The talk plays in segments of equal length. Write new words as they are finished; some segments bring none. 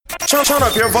Turn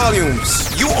up your volumes.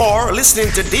 You are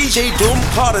listening to DJ Doom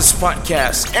Hottest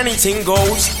Podcast. Anything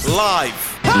goes live.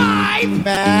 Hi,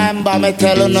 remember me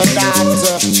telling no that.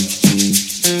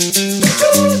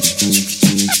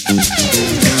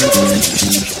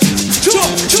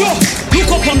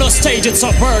 Look up on the stage, it's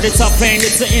a bird, it's a plane,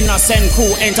 it's the innocent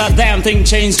crew, ain't a damn thing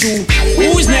changed too.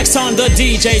 Who's next on the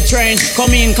DJ train?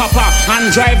 Come in, copper,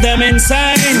 and drive them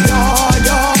insane. Yeah,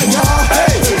 yeah, yeah,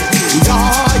 hey.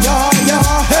 Yeah, yeah,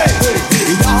 yeah, hey.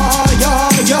 Yeah, yeah,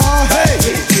 yeah, hey.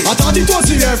 I thought it was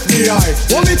the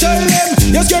FBI. What me tell them?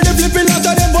 You scared the flipping out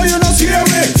of them, but you not scare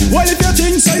me. Well, if you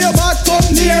think so, you back come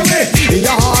near me.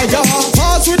 Yeah, yeah,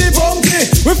 pass with the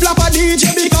bumpy. We flap a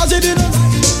DJ because it didn't.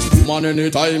 Man,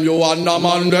 anytime you want a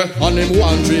man there, and him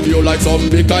want treat you like some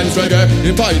big time reggae.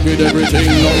 Him fight with everything,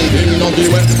 nothing, no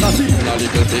give way. Not even a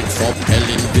little fix up, tell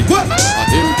him big.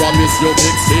 And him promise you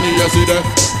fix in yesterday,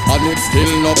 and it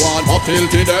still no one up till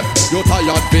today. You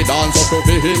tired fi dance up to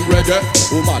fi him reggae.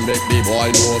 Woman make the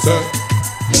boy know sir.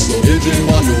 You engine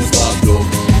man you start blow,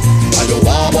 and you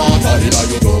want water in a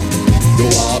you drum. You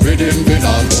want rhythm fi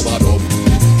dance over drum,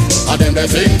 and them they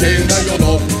sing thing that you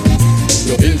know.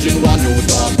 Your engine one you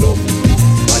start blow,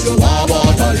 and you want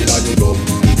water in a you drum.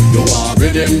 You want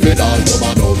rhythm fi dance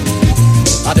over drum,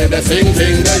 and them they sing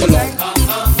thing that you know.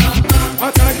 A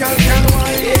girl can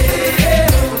wine,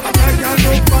 a girl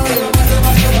no fun.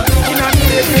 In a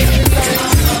day,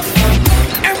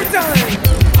 every time.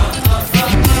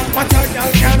 A girl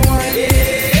can wine,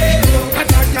 a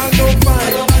girl no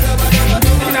fun.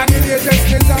 In a day, just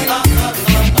listen.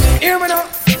 Hear me now.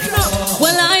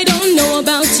 Well, I don't know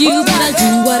about you, but I'll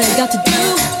do what I got to do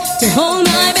to hold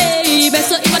my baby.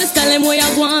 So if I just tell him where I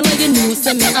want, where you know,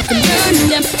 send me up and learn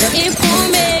them. But if for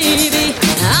maybe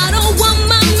I don't want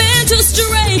my man to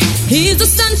stray. He's the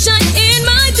sunshine in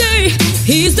my day.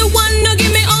 He's the one who give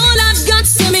me all I've got.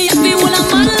 So me happy when I'm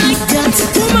on like that.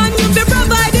 Woman, you be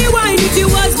provide the wine if you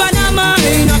was bad of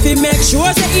mine. I fi make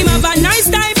sure say him have a nice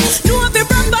time. No fi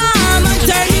proper, man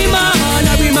turn him on.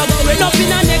 I be my going up in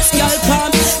the next girl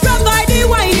palm.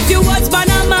 If you was born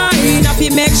a mine, I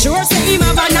make sure say him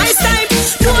have a nice time.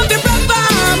 Don't be proper,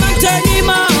 man turn him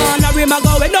on. I remember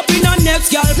going up in the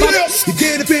next girl. You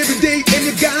get up every day and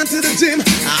you gone to the gym.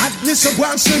 I miss a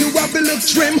while so you up and look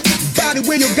trim. Body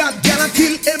when you got, gotta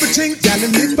kill everything. Gotta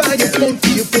live by your phone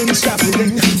for your phone stop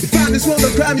ring. You find this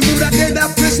woman crime, you would have dead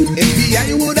out prison. FBI,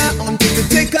 you would have on to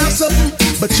take out something.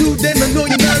 But you didn't know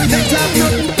you married them top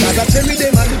nothing. Cause I tell me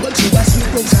them I do what you are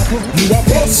sleep on top of. You are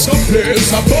boss a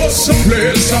place, a boss a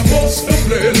place, a boss a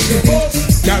place, a boss.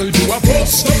 Girl, you are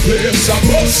boss a place, a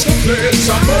boss a place,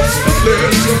 a boss a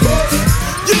place, a boss.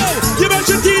 Yo, you wash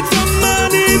your teeth from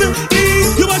morning,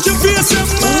 you wash your face from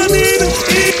morning.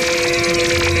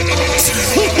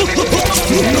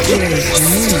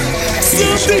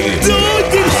 Something dark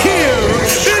in here.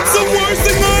 It's the worst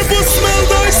thing I ever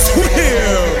smelled, I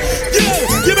swear. Yo,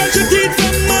 you wash your teeth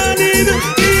from morning,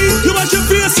 you wash your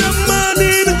face from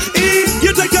morning,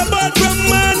 you take a bath from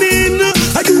morning.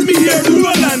 I do me here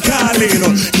Roland calling.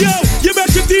 Yo, you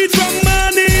wash your teeth from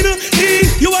morning,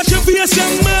 you wash your face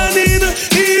from morning,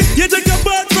 you take a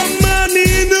bath from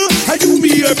morning. I do me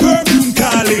here perfume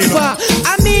calling.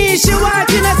 I mean, she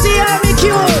watching to see how me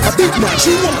cute. A big man,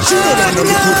 she want no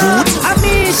little food. I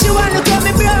mean, she want to call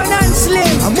me brown and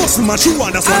slim. A muscle man, she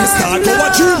want, that's why I start for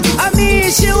what you. I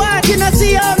mean, she watching to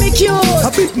see how me cute.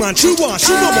 A big man, she want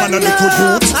no little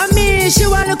food. I mean, she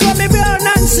want to call me brown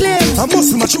and slim. A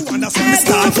muscle man, she want, that's why I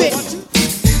start for what you.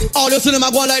 All you see them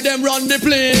a go like them run the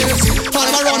place. All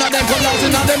them a run at them come out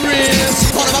in them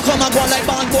race. All them a come and go like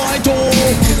bad boy too.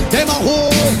 Them a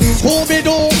who,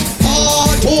 Scooby-Doo,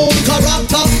 cartoon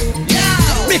character.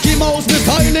 Yeah. Mickey Mouse, me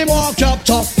style him walk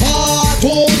capture.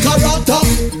 Cartoon character.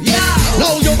 Yeah.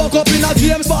 Now you back up in a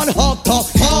James Bond actor.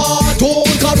 Cartoon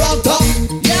character.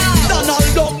 Yeah.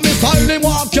 Donald Duck, me style him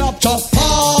walk capture.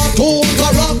 Cartoon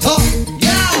character.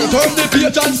 Yeah. Turn the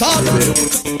page and start.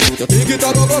 You think it a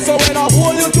go so when I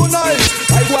hold you tonight,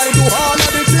 I go and do all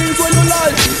of the things when you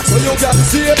like. So you can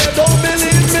see it, don't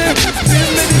believe me.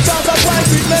 Give me the chance of why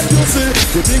it let you see.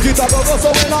 You think it a go so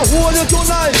when I hold you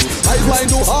tonight, I go and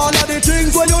do all of the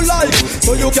things when you like.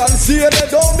 So you can see it,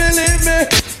 don't believe me.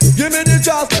 Give me the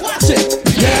chance to watch it.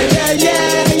 Yeah, yeah,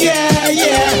 yeah, yeah,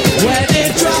 yeah. When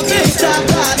it drop, it stop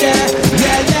out there.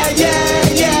 Yeah, yeah, yeah,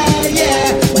 yeah,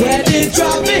 yeah. When it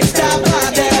drop, it stop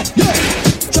out there. Yeah.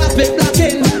 Traffic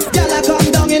blocking.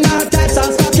 Come down in our tights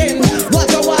and stocking.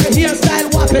 Watch your white hairstyle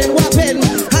whopping, whopping.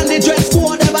 And the dress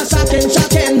code ever shocking,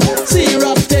 shocking.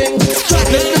 Syrup thing,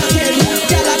 traffic blocking.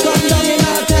 Girl, I come down in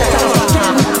our tights and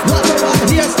stocking. Watch your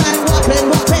white hairstyle whopping,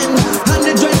 whopping. And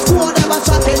the dress code ever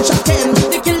shocking, shocking.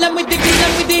 Kill them with the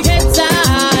heads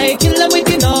high. Kill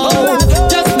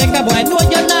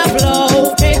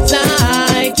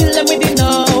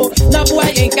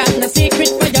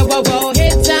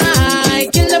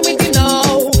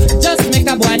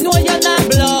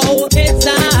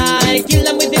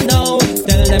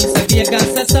them say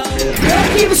Vegas say so. Don't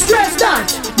keep stressed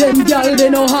that. Them gal they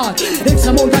know hard. X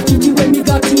amount of kitty when me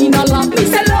got in a lot. Me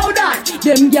say loud that.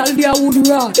 Them gal they a wood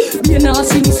rat. Me nah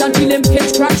sing until them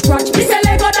catch scratch. Me say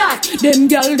Lego that.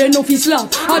 Them gal they know fi slap.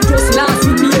 I just last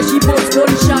week me she bust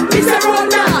gunshot. Me say roll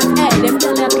that. Hey, them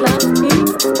gal they clap.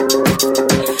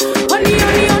 Honey,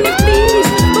 please.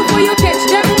 Before you catch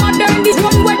them modernities,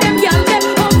 run where them gal they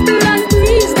humble and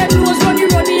please. Them nose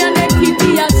runny and them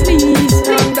kitty and sneeze.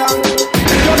 Down.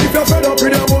 If you're fed up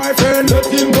with your boyfriend, let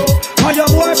him go. Or your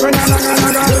boyfriend, let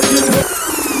him go.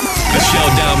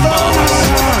 Showdown boss.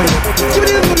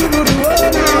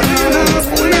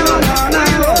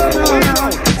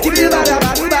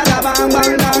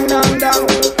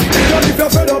 If you're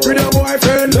fed up with your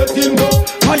boyfriend, let him go.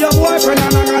 Or your boyfriend,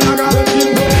 let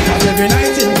him go. Cause every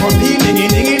night him come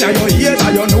dinging and your ears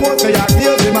and your nose say your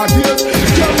tears in my tears.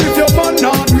 Just if your man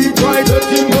not do it right, let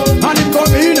him go. And him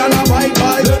come in and a bite,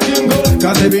 let him go.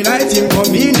 Cause every night him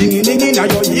come in dinging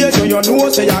and your ears and your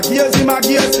nose say your tears in my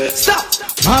tears. Stop!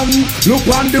 Look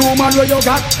on the woman where you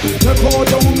got. Look out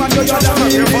the woman where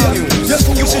you got. Just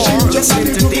you are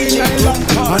listening to DJ Doom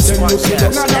Party's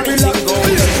podcast. Anything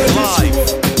goes live.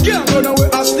 Can't run away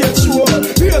a stage show.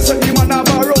 Here's a man have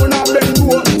a round and bend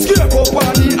low. Scrape up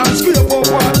on the and scrape up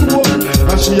on two.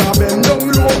 And she a bend down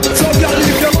low. So girl,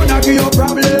 if your man a give you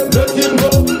problem, let him go.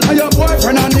 And your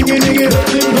boyfriend a niggy, let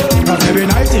him go. Cause every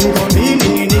night him come in,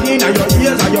 niggy, and your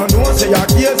ears and your nose say your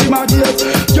tears in my tears.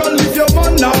 Girl, if your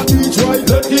man not beat right,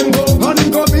 let him go. And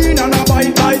him come in and a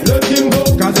bite, let him go.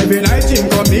 Cause every night him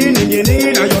come in,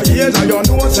 niggy, and your ears and your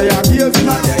nose say your tears in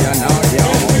my tears.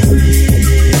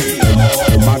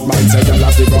 Bad man say you'll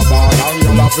have to go ball and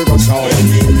you'll have to go shout.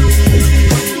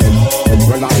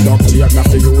 When I duct tape, me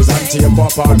have to use and tape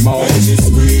up on mouth.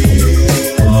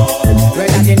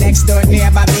 Well, at the next door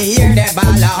neighbor, me hear the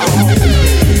ball out.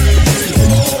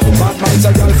 Bad man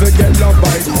say you'll forget love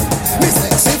by you. Me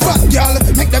sexy fat girl,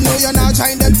 make them know you're not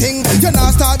trying them thing. You're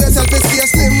not starve yourself to stay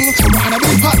slim. Wanna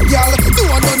be hot girl, do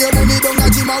want on your money down the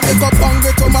gym and wake up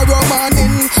hungry tomorrow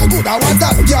morning. Good I want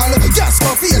that girl, just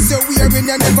go face your wearing.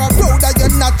 You never proud of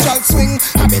your natural swing.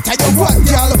 I better you what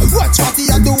girl, watch what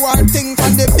you do our thing.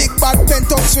 And the big bad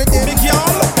penthouse with him. Big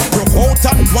girl, broke out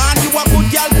and one, you a good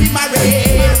girl be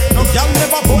married. No girl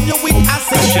never born you with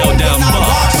acid. Showdown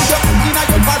boss.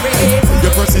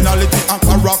 Your personality and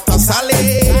character solid.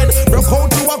 Broke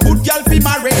out, you a good girl be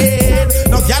married.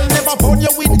 No girl never born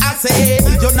you with acid.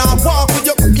 You now walk with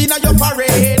your in your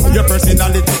parade. Your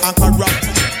personality and character.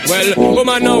 Well,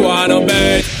 woman no wanna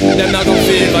bait. Them not gon'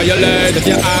 feel violate. If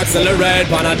you accelerate,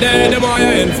 pan a day, the more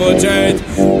you infiltrate.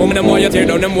 Woman, the more you tear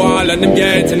down them wall and them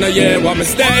gates. In the year, what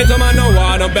mistake, woman no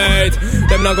wanna bait.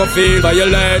 Them not gon' feel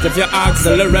violate. If you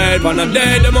accelerate, pan a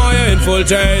day, the more you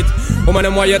infiltrate. Woman,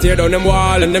 the more you tear down them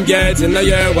wall and them gates. In the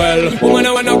year, well, woman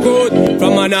no wanna good.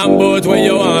 From an up boat where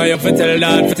you are, you fi tell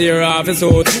that fi tear off the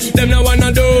suit. Them no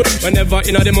wanna do. Whenever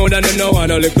in the mood and them no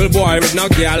want a little boy with no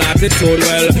girl attitude.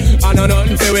 Well, I know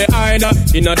nothing fi we either.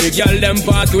 You know the girl them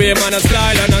pathway, man a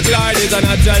slide and a glide is a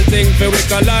natural thing for we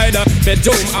collider.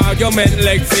 Bedroom argument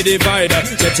leg for divider.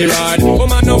 Get you right,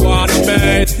 woman no wanna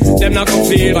bait. Them not gon'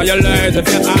 feel violate if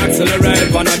you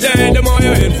accelerate. One a day, the more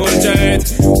you infiltrate.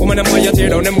 Woman the more you tear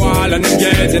down them wall and them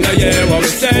gates. In the year what we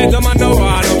say, the man no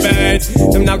wanna bait.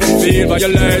 Them not gon' feel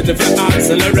violate if you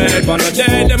accelerate. One a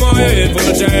day, the more you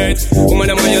infiltrate. Woman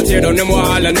the more you tear down them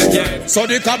wall and them gates. So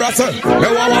the cabra say, me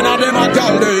want one of them a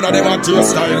girl, they know them a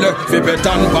taste style. Fi bet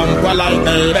and pamper like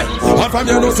baby. And from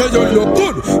you know say you look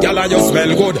good, girl and you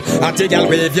smell good. And the girl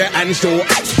wave your hand show.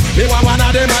 Me want one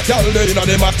of them a girl, they know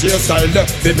them a taste style.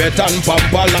 Fi bet and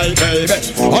pamper like baby.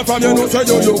 And from you know say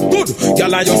you look good,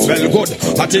 girl and you smell good.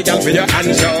 And the girl wave your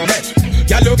hand show me.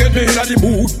 Girl, you get me in the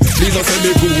mood. Please don't say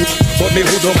me good, but me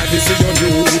who don't mind to see you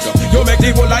nude. You make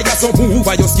the whole like you so move,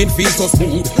 and your skin feels so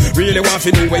smooth. Really want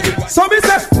to know where you. So me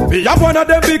say, me have one of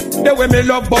them big. The way me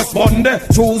love bus Monday,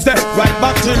 Tuesday, right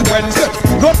back till Wednesday.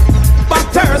 Go back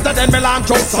Thursday, then me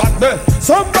launch out Sunday.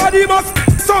 Somebody must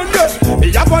Sunday.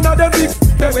 Me have one of them big.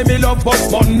 The way me love bus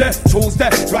Monday,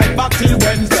 Tuesday, right back till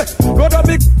Wednesday. Go the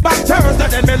big back Thursday,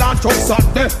 then me launch out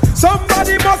Sunday.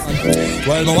 Somebody must.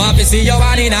 Well, me want to see you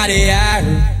one in the air.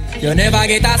 You never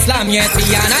get a slam yet, me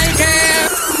and I care.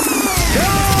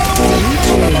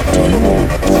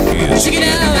 Shake it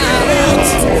out,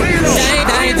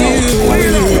 die do.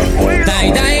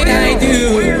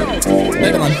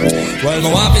 Well, me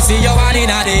want to see you one in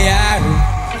the air.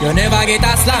 You never get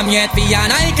a slam yet, me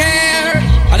and I care.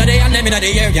 All of the and them in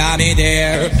the air, yeah, me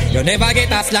there. You never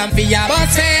get a slam for your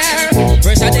bus fare.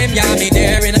 Pressure them, yeah, me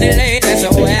there in the latest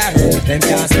aware. Them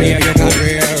can't spare your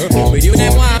career. With you,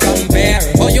 them want compare. wear.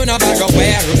 Oh, you know back up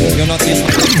where? You know this.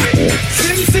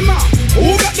 Simma,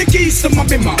 who got the keys to my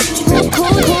bimmer?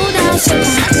 Cool down, Simma,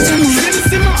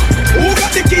 who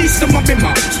got the keys to my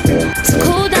bimmer?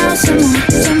 cool down, Simma,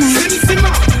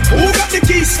 who got the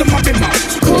keys to my bimmer?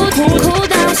 cool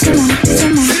down,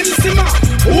 Simma,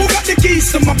 who got the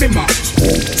keys to my bimmer?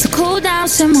 so cool down,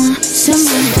 simmer,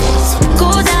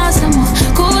 cool down, simmer,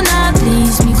 cool now,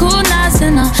 please me, cool now,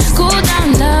 sinner, cool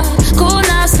down, love, cool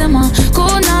now, simmer,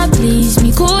 cool now, please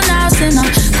me, cool now, sinner,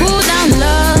 cool down,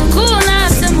 love, cool now,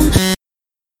 simmer,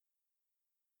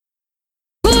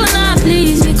 cool now,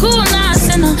 please me, cool now,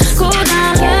 sinner, cool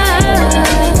down, love.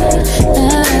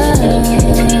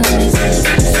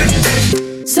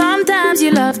 Sometimes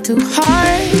you love too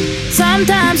hard,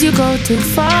 sometimes you go too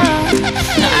far.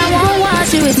 No, I won't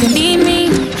watch you if you need me.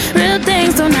 Real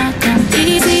things don't not come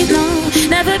easy, no.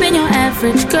 Never been your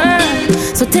average girl,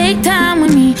 so take time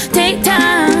with me, take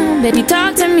time. Baby,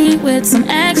 talk to me with some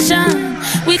action.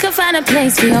 We can find a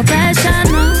place for your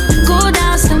passion, no. Cool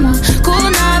down, simmer,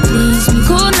 cool now, please me,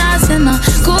 cool now, sinner,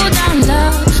 cool down,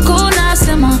 love, cool now,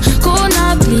 simmer, cool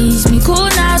now, please me, cool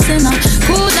now, sinner,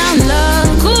 cool down,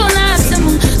 love, cool now,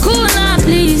 simmer, cool now,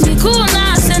 please me, cool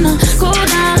now, sinner, cool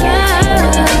down,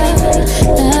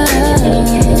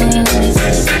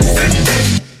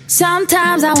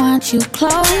 Sometimes I want you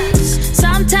close,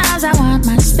 sometimes I want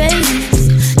my space.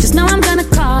 Just know I'm gonna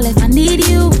call if I need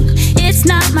you. It's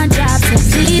not my job to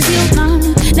please you, no.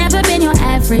 Never been your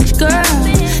average girl,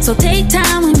 so take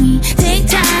time with me, take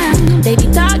time. Baby,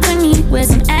 talk to me with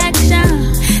some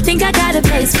action. Think I got a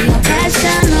place for your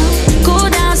passion, no. Cool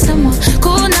down, simmer,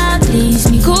 cool now, please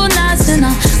me, cool now,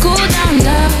 sinner, cool down,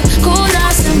 love, cool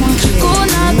down, simmer, cool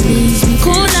now, please me,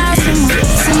 cool now, simmer.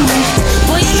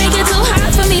 Boy, you make it too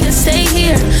hard for me to stay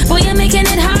here. Boy, you're making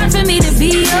it hard for me to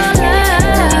be your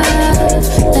love.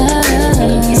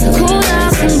 So cool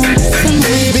down, simmer.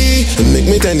 Baby, make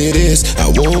me tell you this, I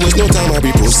won't waste no time, I'll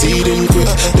be proceeding quick.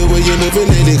 The way you're moving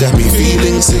lately got me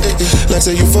feeling sick. Like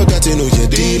say you forgot to know you're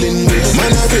dealing with.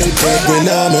 Man, I break bread when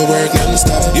I'm at work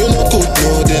non-stop. You know good,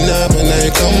 no, then when I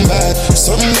come back.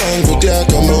 Something wrong with ya,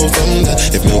 come out from that.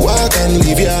 If me walk and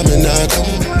leave ya, me not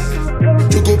come back.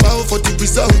 You go bow for the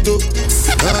result, though.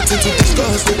 Nothing to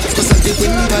discuss, though. Cause I did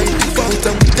win by default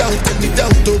and without any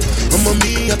doubt, though. I'm a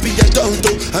me happy adult,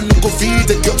 though. I no go feed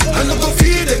the girl, I no go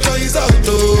feed the guys out,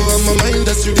 though. I'm a mind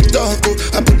that's really dark,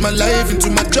 oh. I put my life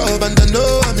into my job and I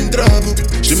know I'm in trouble.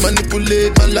 She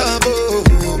manipulate my love, oh.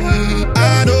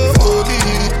 I know holy,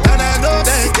 and I know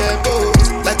they get both.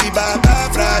 Like the Baba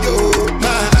Frado,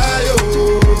 my eye,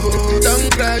 oh. Don't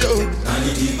cry, oh. I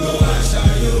need to go and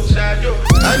shadow.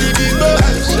 I need to go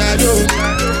and shadow.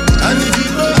 I need to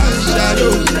go and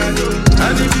shadow.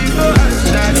 I need to go and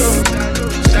shadow.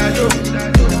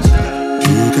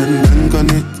 You can bank on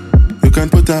it. You can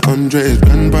put 100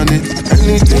 grand on it.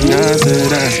 Anything I say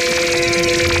that.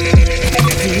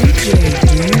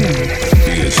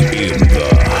 Is in the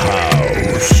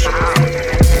house.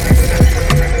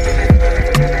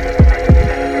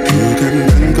 You can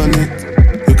bank on it.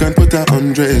 You can put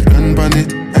 100 grand on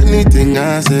it. Anything I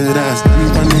say that,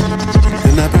 stand on it.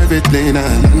 In a private plane, I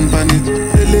land on it.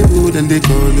 They live and they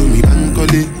call me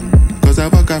Bankole. Cause I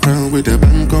walk around with a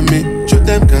bank on me. Show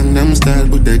them Gangnam style,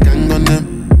 put the gang on them.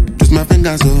 Twist my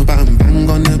fingers up and bang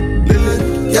on them.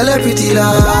 Y'all are pretty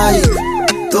like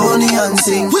Tony and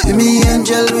sing. With me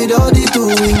angel with all the two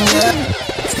wings, yeah.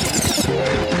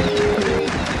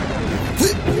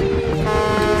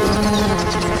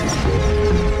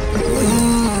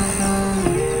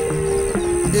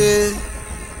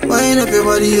 Wind up your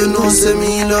body, you know, say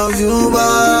me love you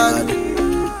bad.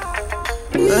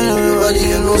 Wind up your body,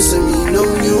 you know, say me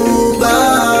love you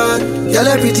bad. Y'all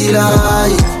are pretty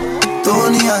like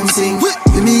Tony and sing. With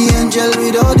me angel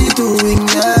with all the two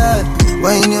wings, yeah.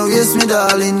 Wine your waist, me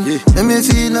darling, yeah. Let me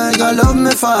feel like I love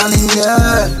me falling,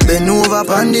 yeah. Bend over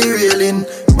on the railing.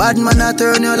 Bad man, I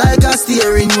turn you like a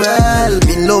steering wheel.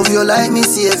 Me love you like me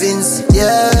savings,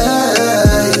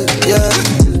 yeah, yeah.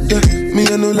 Me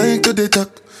I no like to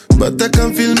talk, but I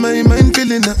can feel my mind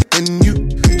feeling up. When you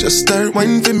just start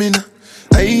whining for me now,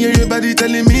 I hear your body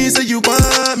telling me, say you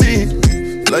want me.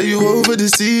 Fly you over the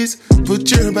seas,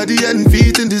 put your body and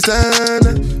feet in the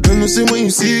sand. I know say when you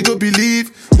see, go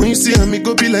believe. When you see me,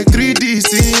 go be like 3D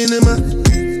cinema.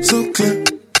 So clear,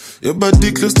 your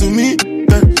body close to me,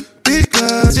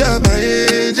 because you're my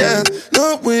angel.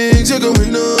 No wings, you're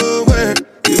going nowhere.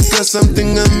 You got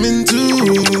something I'm into.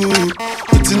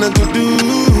 Nothing I could do.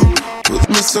 Put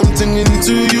me something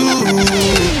into you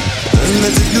and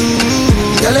let it do.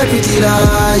 Y'all are pretty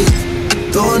like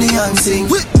Tony and sing.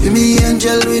 Be me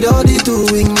angel without the two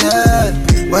wing, yeah.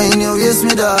 When you waste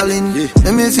me, darling,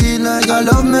 make me feel like I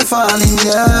love me falling,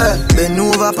 yeah. Bend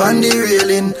over on the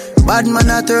railing. Bad man,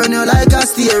 I turn you like a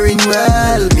steering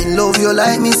wheel. Me love you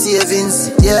like me savings,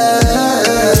 yeah.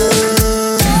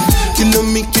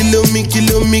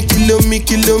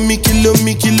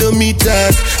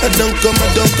 Kilometers. I don't come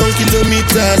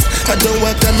kilometers. I don't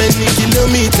walk that many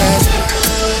kilometers.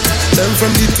 Learn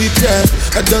from the teacher.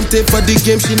 I don't take for the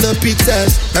game, she no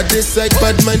pitas. I decide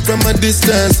bad mind from a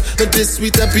distance. Not this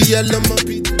sweet, I be all on my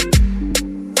beat.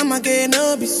 I'm again,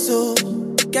 no be so.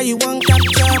 Girl, you won't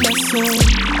capture my soul.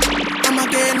 I'm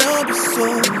again, no be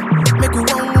so. Make you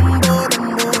want more.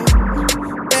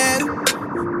 Better,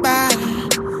 bye.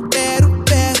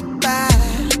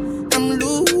 I'm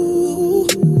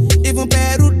loose. Even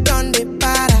better done the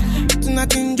para.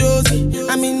 Tonight in Josie,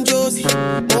 I'm in Josie.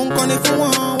 Won't call if you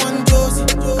want one Josie.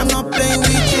 I'm not playing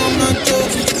with you, I'm not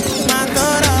joking. My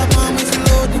thought of mom is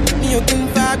loaded. You can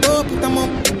fag up, but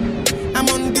I'm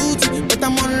on duty, but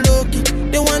I'm on low-key.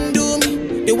 They want do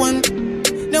me, they want do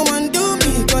me.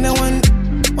 Cause they want,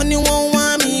 when you won't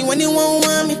want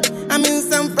me, I'm in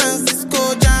San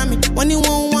Francisco, Jammy. When you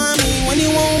won't want me,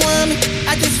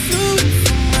 I just flew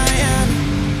from Miami.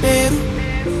 Peru,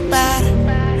 para,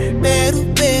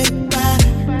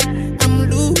 I'm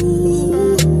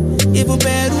loose, even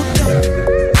Peru done.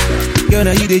 Girl,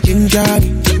 now you the ginger.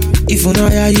 If you know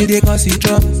how you the cause it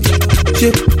drop.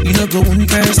 Shit, you know go one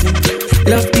person.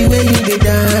 Love the way you the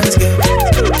dance, girl.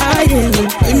 I ain't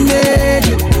made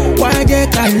you. Why they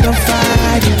kind of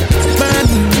fight you?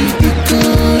 Mommy, be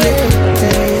cool.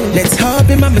 Let's hop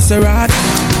in my Maserati.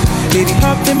 Baby,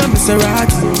 hop in my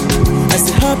Maserati. I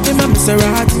said hop in my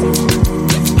Maserati.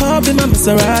 Hop in my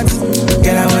Maserati.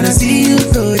 Girl, I wanna see you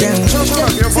go down.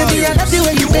 Baby, I love the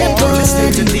way you bend down.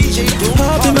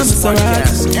 Hop in my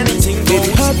Maserati.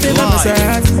 Baby, hop in my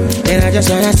Maserati. And I just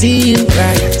wanna see you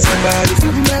right.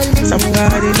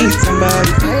 Somebody needs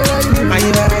somebody. My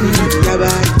body needs your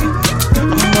body.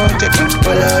 I'm gonna check out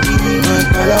all of you.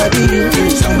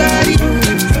 Somebody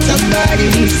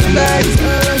needs somebody.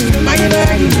 My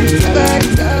body needs somebody.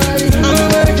 I'm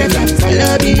gonna check out all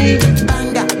of you.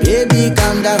 Baby,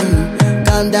 calm down.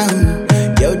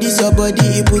 Yo, this your body,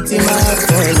 you put in my heart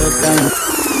for lockdown.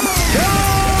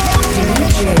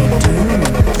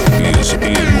 Is in the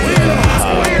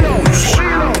house.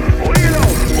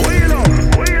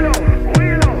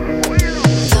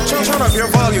 Turn up your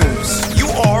volumes. You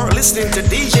are listening to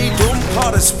DJ Doom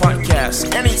Hottest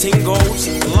Podcast. Anything goes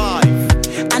live.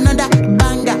 Another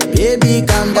banger. Baby,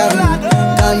 calm down.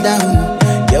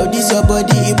 Yo, this your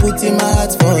body, you put in my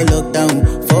heart for lockdown.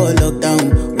 Oh,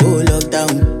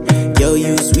 lockdown. Yo,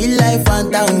 you sweet life,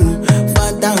 phantom.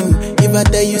 If I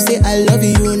tell you, say I love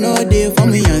you, you know they for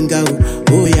me, young girl.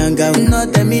 Oh, young girl. No,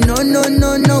 tell me, no. Oh.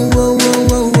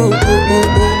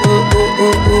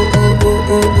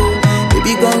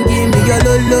 Baby, gon' give me your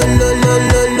lo.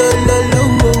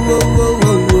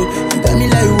 You got me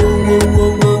like, whoa.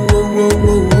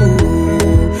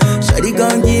 Shawty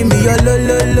gon' give me your lo.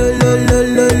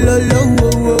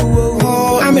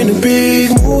 I'm in a big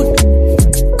mood.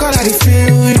 Cause I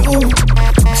feel you.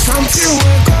 Something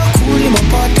will go cool in my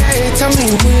body. Tell me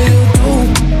what you do.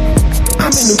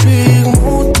 I'm in a big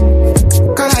mood.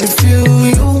 Cause I feel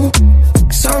you.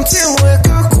 Something will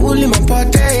go cool in my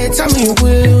body. Tell me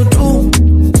what you do.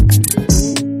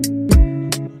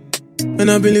 And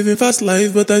I've been living fast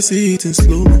life, but I see it in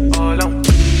slow. Oh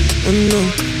no.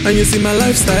 And you see my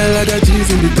lifestyle, I got G's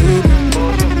in the tube.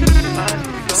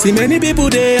 See many people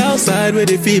there outside where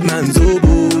they feed man's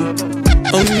oboe.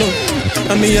 Oh no.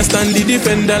 I mean I stand the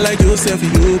defender like Joseph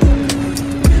Yobo.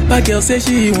 My girl say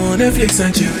she want Netflix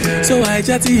and chill, so I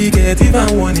chatty get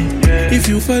even warning. If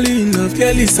you fall in love,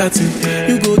 girl is satin.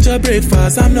 You go to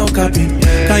breakfast, I'm not capping.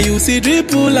 Can you see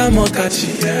dripple, I'm not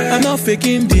catching. I'm not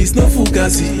faking this, no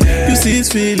fugazi. You see his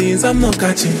feelings, I'm not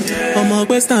catching. I'm a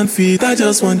western feet, I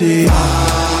just want it.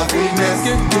 Happiness,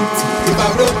 if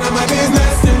I broke, now my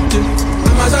business.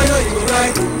 I'ma show you, you go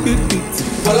right.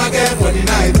 All I get for the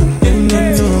night.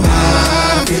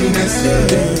 Happiness,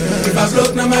 if I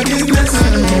broke, now my business.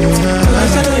 I'ma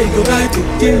show you, you go right.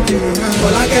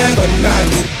 All I get for the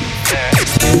night.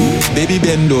 Baby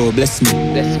Bendo, bless me.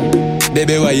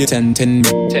 Baby, why you tempting me?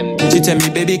 She tell me,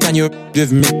 baby, can you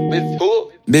with me? With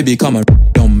who? Baby, come on me.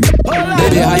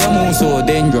 Baby, how you move so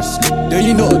dangerous? Don't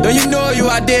you know you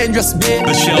are dangerous, babe?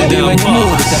 Baby, when you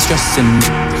move, it's stressing me.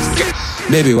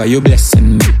 Baby, why you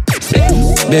blessing me?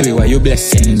 Baby, why you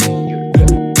blessing me?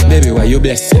 Baby, why you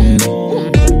blessing me?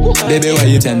 Baby, why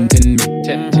you tempting me?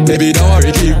 Baby, don't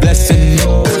worry, keep blessing me.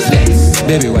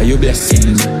 Baby, why you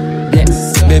blessing me?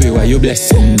 Baby, why you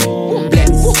blessing me?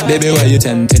 Baby, why you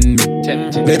tempting me?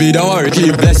 Baby, don't worry,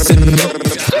 keep blessing me.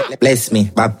 Bless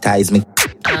me, baptize me.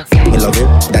 Me love you,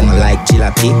 then I like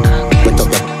jalopy. Wet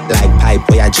up your like pipe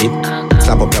or your jeep.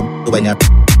 Slap up your when you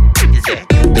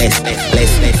bless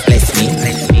me.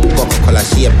 Coca-Cola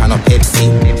shape and a Pepsi.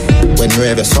 When you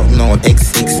have something on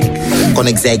X6, gonna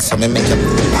exeg so me make you.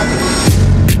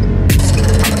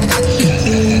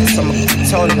 Some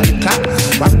soul on the clock.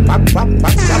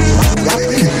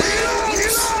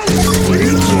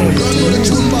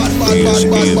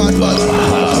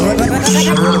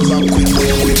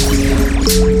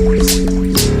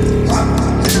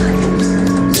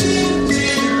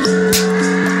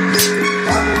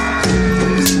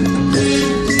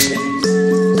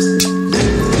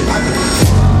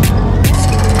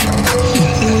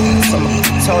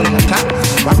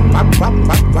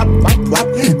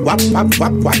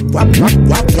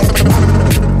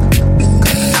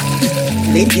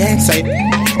 Lead your side.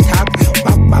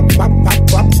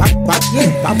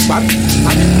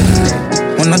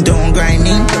 When I don't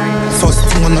grinding, first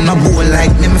thing when I'm a bowl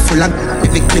like me full of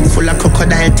every clip full of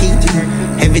crocodile teeth.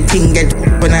 Everything get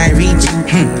when I reach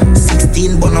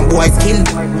 16 bun a boy skin.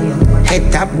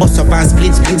 Head tap, bust up and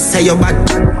split. Say your bad,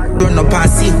 run up and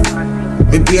see.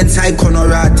 Me brain side corner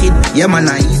rotted. Yeah man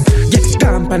I Yes,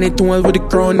 company tool with the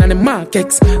crown and the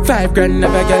markets. 5 grand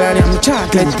never get on the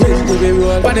chocolate. When we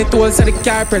roll, but the tools at the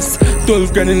car press.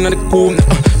 12 grand in the cool.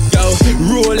 Yo,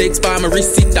 Rolex for my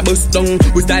receipt, I bust down.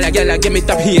 We style a girl, I give me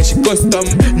top here, she custom.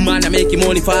 Man, I make him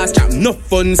money fast, chop no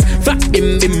funds. Fat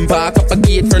bim park up a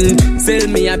gate front. Sell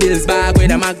me a bills bag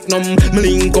with a magnum. Me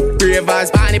link up ravers,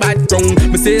 funny bad drunk.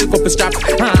 Me sell couple strap,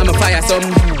 I'm a fire some.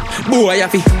 Boy, I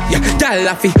feel, yeah, gal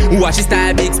I feel. Watch his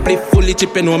style, big split, fully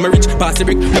chipping on my rich. Pass the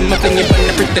brick, when my fling it on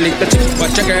the pretty little chick.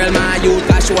 Watch a girl, my youth,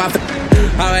 flash you off.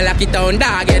 I will lock it down,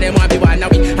 dog, yeah, them want be one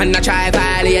of we. And I try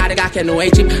valley, I the guy can know a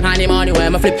chip. And the money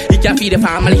when I flip, it can feed the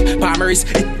family. Palmeries,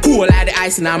 it cool like the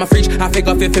ice in my fridge. I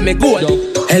figure if it me good.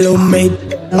 Hello, mate.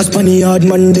 I spun the hard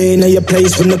Monday, now your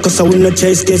place. When the cause I win the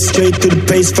chase, get straight to the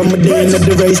pace. From a day into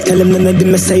the race, tell him none of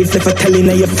them are safe. If I tell you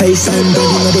now your face, I'm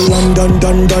ready. Another one,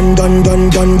 done.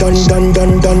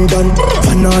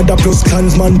 Fanada plus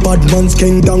clansman, bad man's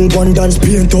king, down one dance,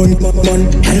 paint on man.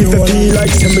 And if you feel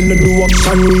like sending the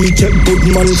action, recheck good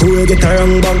man, so you get a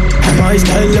wrong bang. My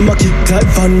style, them a kick like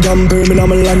Van Damme,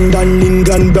 Birmingham, London,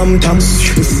 England, Brampton.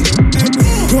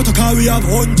 Protocol, we have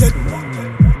 100.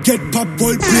 Get pop,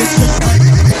 ball, place,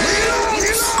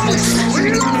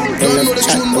 Run with the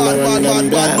tune,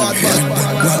 bad.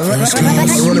 First class,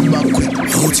 run it back quick.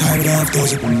 Outside with half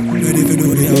dozen. Ready for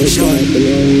know the action.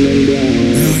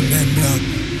 Run them black.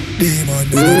 Demon,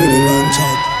 we go to the lunch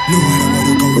out. No one ever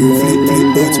look how we flip.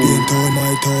 Butts being torn,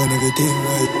 my torn, everything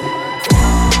right.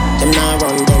 Them now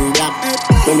run them black.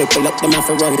 When we pull up, them have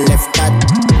to run left back.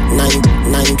 9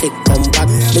 kick, come back.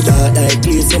 The guard like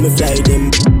please, so me fly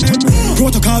them.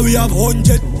 Protocol, we have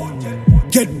 100.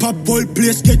 Get pop, ball,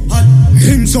 place, get hot.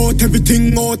 Rims out,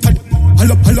 everything out.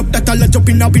 Hull up, that all a jump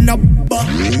in a bar.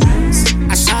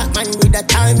 A shot man with a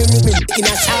time in a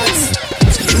chance.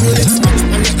 Rolex watch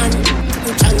on the hand.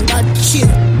 Put on bad shit.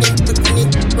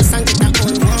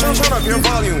 Turn up your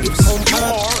volume. You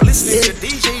are listening to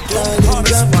DJ Don't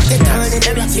Hottest Podcast.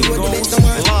 Anything goes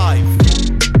live.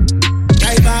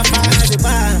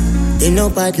 They know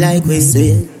bad like we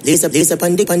swear. Lace up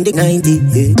on the 90,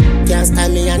 yeah. Can't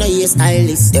stand me, I know you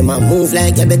stylist. Them a move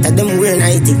like you better, them wear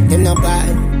 90. Them not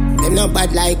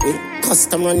bad like we.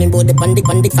 Custom running bout the pandic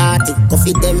 40.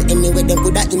 Coffee them anyway, them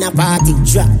good in a party.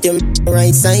 Drop them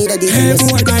right side of the hey,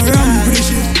 boy, got ram pretty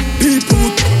shit. People,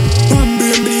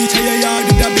 bamboo and bleach, hey, yard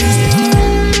with the business.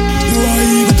 You are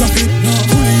even traffic.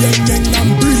 Fully young,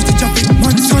 I'm breathing traffic.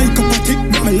 Man, psychopathic,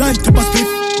 make my life to pass it.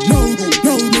 No,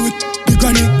 do it.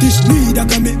 This need a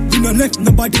come we no left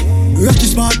nobody. Rocky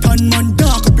smart and man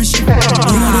dark up his shit. You know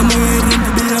them ready to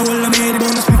build a wall. I made it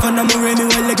bonus me fan. I'm ready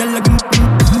while they get like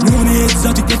know me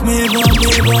exotic if me ever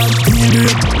feel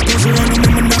it. Cause you running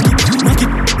them and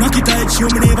knock it tight. Show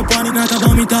me never panic. Not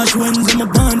about me touch ones. I'm a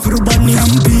band for the bunny. I'm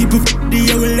people the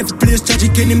year will left place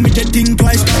tragic. Can you make that thing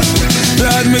twice?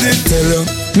 Lord, me did tell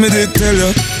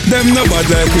you. Them no bad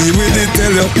like we did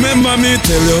tell you. Remember me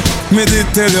tell you. Me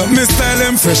style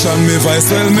them fresh and me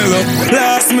voice well mellow.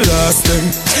 Last them.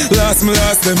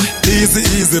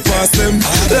 Easy pass them.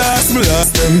 Last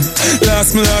them.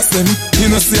 You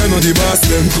know see I know the boss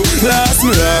them. Last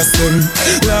them.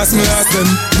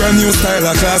 Brand new style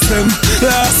I class them.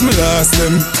 Last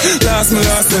them.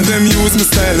 Them use me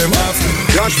style them off.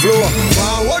 Cash flow.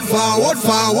 Forward.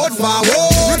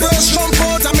 Reverse jump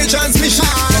out of me transmission.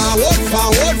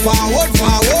 Forward.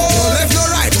 Left no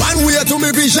right, one way to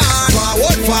me vision.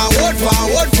 Forward.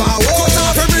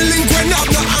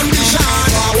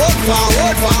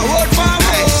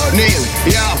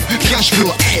 cash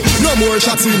flow. Hey, no more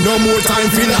chatting, no more time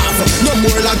for laugh. No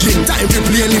more locking, time for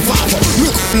play live off.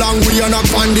 Look long we are knock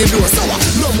on the door. So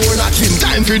no more knocking,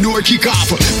 time for door kick off.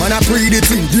 Man I pray the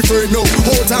thing different now.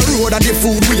 Out a road at the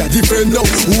food we are different now.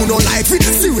 Who no like it,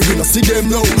 see we don't see them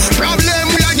now. Problem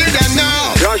we are give them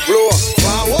now. Cash flow.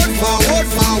 Forward, forward,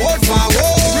 forward,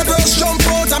 forward. Reverse jump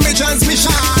out of me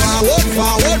transmission. Forward,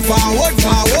 forward, forward,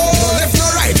 forward. No left, no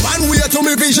right, one way to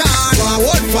me vision.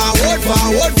 Forward, forward,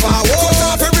 forward, forward. Cut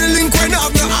off every link when I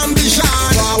have no ambition.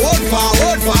 Forward,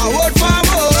 forward, forward,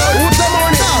 forward. Who's the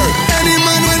money? Any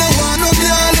man when I want no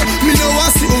girl, me no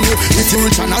want see you. If you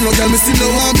rich and I no girl, me still no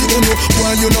want be you.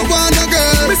 Why you no want a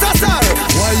girl? Mr. Sir,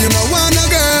 why you no want a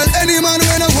girl? Any man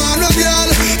when I want no girl,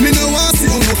 me no want see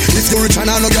you. If you rich and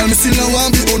I no girl, me still no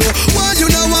want be you. Why you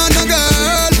no want a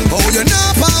girl? Oh, you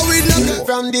not power with no girl.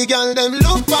 From the girl, them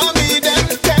look for me, them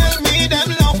tell me, them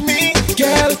love me.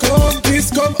 Girl, come,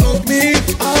 please come up me.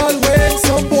 Always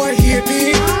some boy hate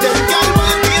me. Them girl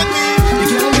want hate me. The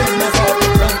girl them love out me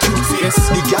from two face.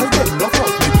 The girl them love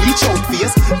out me bleach out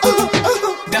face.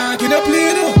 Dog in a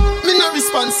play no. Me not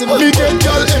responsible. Me get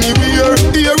girl anywhere,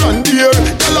 here and there.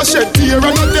 Girl a shed tear and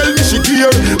a tell me she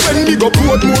care. When me go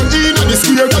put more in a the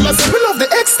square, girl a say we love the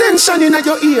extension in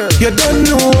your ear. You don't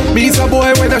know me's a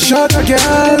boy when I shot a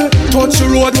girl. Touch the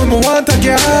road when me want a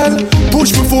girl.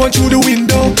 Push my phone through the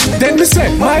window. Then me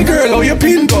say, my girl, how you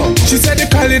pin go? She said the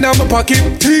calling on my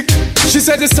pocket thick. She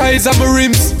said the size of my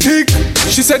rims thick.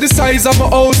 She said the size of my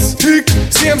house thick.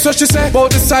 Same so she said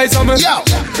about the size of my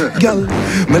girl,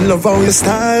 me love how you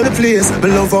style the place.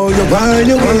 Me love how you wind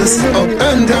your waist up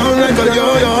and down like a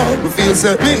yo-yo. Me feel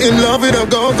set me in love with a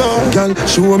go-go. Girl,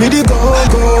 show me the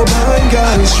go-go, my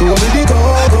girl. Show me the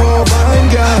go-go, my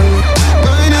girl.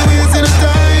 Mind your waist in a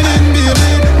dining,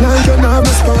 baby. Like you're not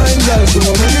my spine, girl. Show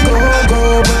me the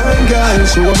go-go, my girl.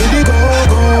 Show me the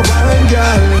go-go, my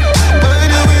girl.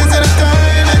 Mind your waist in a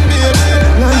dining, baby.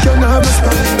 Like you're not my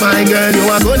spine. My girl, you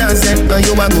are good as that.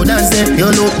 You are good as that. You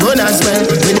look good as well.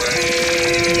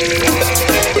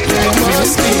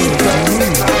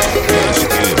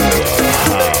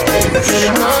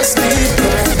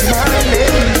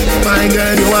 My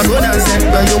girl, you are good as that.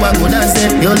 You are good as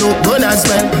that. You look good as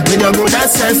well. With your good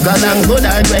as self, girl, I'm good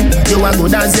as well. You are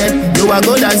good as that. You are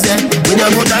good as that. With your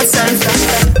good as self.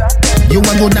 You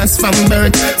are good as from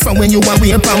birth. From when you are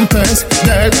wear pampers.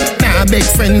 Girl, nah big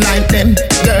friend like them.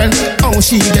 Girl, how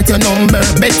she get your number?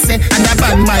 Betsy and a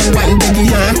bad my one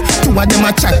baby her. Two of them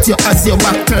a chat you as your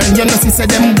back turn. You know she say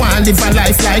them want live a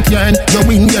life like yourn. You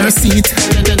win your seat.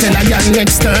 Tell a girl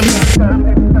next term.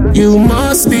 You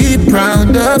must be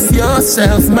proud of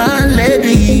yourself, my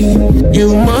lady.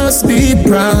 You must be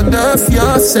proud of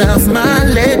yourself, my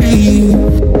lady.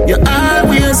 You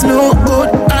always look good,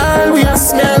 always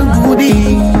smell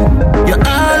goody. You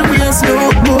always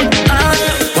look good.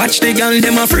 Watch the girl,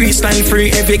 them a freestyle free.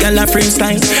 Every girl a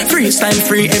freestyle. Freestyle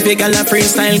free, every girl a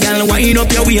freestyle. Girl, wind up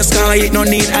your waist, cause it no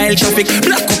need aisle traffic.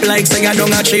 Black up like say I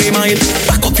don't a 3 mile.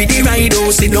 Back up in the ride,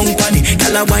 oh, sit down panny.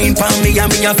 Girl a wine pan me and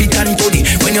me a fit and body.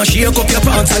 When you shake up your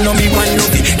pants, I know me one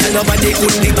love it. Girl, your body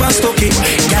good, the past okay.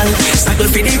 Girl,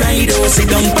 staggle for the ride, oh, sit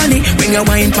down panny. When you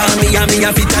wine pan me and me a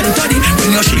fit and body.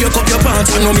 When you shake up your pants,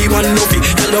 I know me one love it.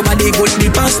 Girl, your body good, the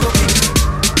past okay.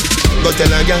 Go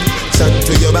tell a girl, shot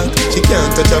to your back. She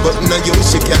can't touch a button on you,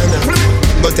 she can't.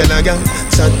 Go tell a girl,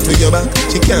 shot to your back.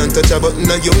 She can't touch a button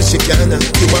on you, she can't.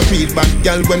 You a real bad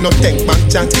girl when no take back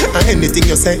chat. And anything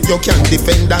you say, you can't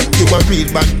defend that. You a real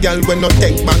bad girl when no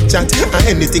take back chat.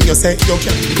 And anything you say, you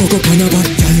can't. Coco pan a bad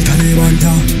girl,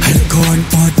 Calibanta. Alcohol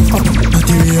pot. But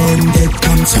the way on dead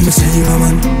comes, some say you a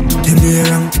man. Them be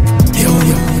wrong. Yo,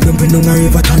 jumping on a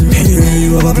river ton. Anyway,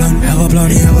 you have a plan, have a plan,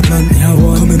 you have a plan, you have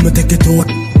one. Come in, me take it to work.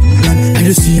 I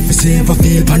just see if I save a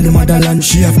feel pan the motherland.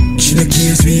 She the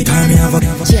case sweet time me have a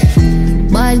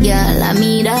bad girl, I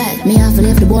mean that. Me have to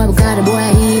leave the boy because the boy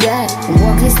he that.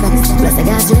 Walk his back, plus I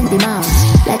got 20 miles.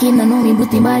 Like him no know me,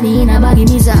 put him body in a baggy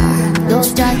mizar.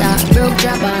 Dove chatter, broke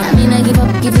chopper. I mean I give up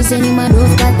if you send him a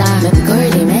dove cutter. Make me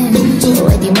curly man, so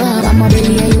wet him up. I'm a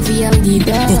belly and you feel deep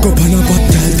down. Coco pan a bad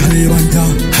girl, Calibanta.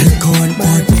 Alcohol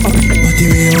pot. But the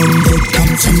way on dead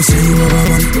comes, some say you have a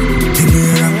man. Give me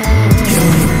a wrong.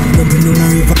 Jumping on a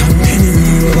river can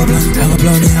anyway, you have a plan, have a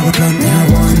plan, you have a plan, you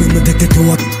have one, me take it to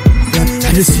work.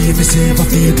 I just see if I save a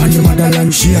feel pan the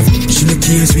motherland. She the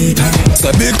case sweet time. It's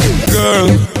a big girl,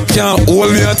 can't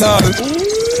hold me at all.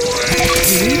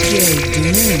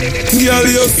 Girl,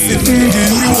 you're sitting in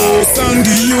your house and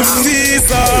you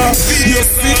visa. You're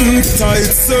sitting tight,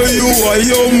 so you are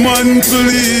your man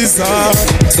pleaser.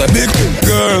 It's a big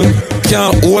girl,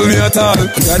 can't hold me at all.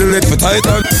 Gotta let me tight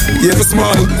on, yeah, for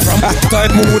small. From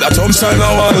tight mood, I jump shine a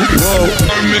wall. Whoa,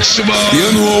 you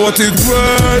know what it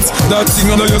worth. That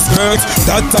thing under your skirt,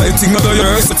 that tight thing under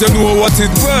your skirt. You know what it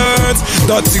worth.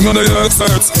 That thing under your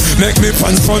skirt, make me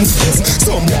pants front.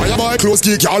 Some boy buy clothes,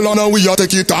 kick y'all on and we a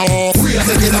take it off. We a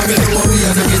take it off, we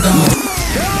a take it off.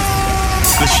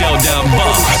 The Showdown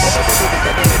Boss.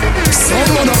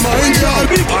 Someone of my girl,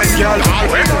 my girl,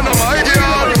 women of my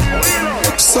girl.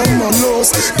 Someone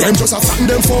knows, them just a fan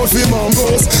them for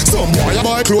mongos. Some boy a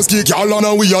buy clothes, kick y'all on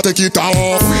and we a take it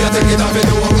off. We a take it off, you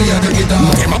know we a take it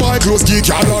off. Them a buy clothes,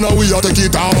 kick y'all on and we a take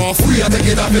it off. We a take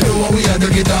it off, you know we a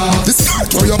take it off. The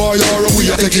skirt where you buy your, we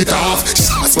a take it off.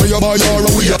 Shots where you buy your,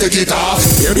 we a take it off.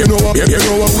 You know what,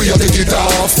 we a take it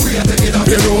off. We a take it off,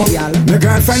 you know. My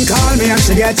girlfriend called me and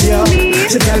she get you.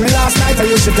 She tell me last night I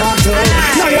used to talk to.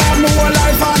 Now you have my whole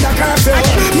life on the curfew.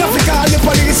 You have to call the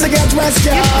police to get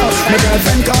rescued. My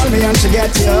girlfriend call me and she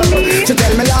get you. She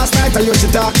tell me last night I used to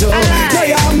talk to. Now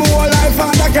you have my whole life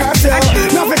on the curfew.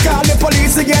 Now we call the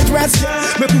police to get rescued.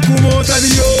 Me could come out of the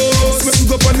house, me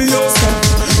could go on the house top.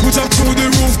 We jump through the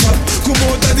rooftop. Come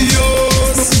out of the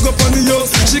house, me could go on the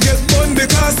house. She get burned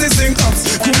because they sing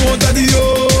cops. Come out of the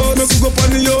house, me could go on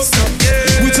the house top.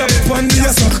 We jump on the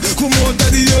sock. Come out of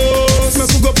the house, me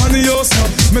could go on the house top.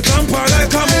 Me tamper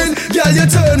like a man. Girl, you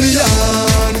turn me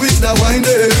on with that wine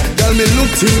there. Girl, me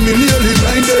look till me nearly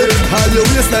blinded. All your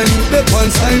waistline, the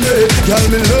pants sign there. Girl,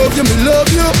 me love you, me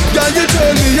love you. Girl, you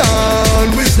turn me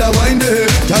on with that wine there.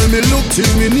 Girl, me look till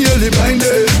me nearly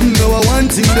blinded. Now I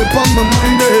want thing to pump my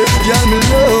mind there. Girl, me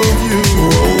love you.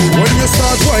 When you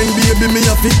start wine, baby, me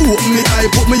have to open me eye.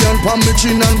 Put me on palm me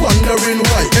chin and wondering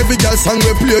why. Every girl song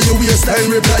we play, your waistline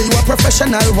reply. You a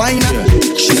professional whiner.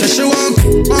 She said she want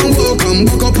and walk and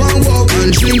back up and walk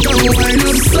and drink and wine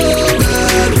up so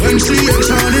bad. When she hear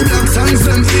Charlie Black songs,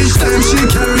 them each time she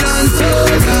carry on so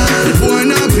bad. Boy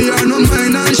not pay her no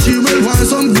mind and she will want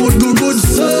some good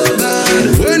so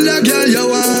bad. When that girl you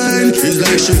wine, it's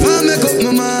like she want make up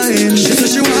my mind. She said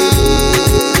she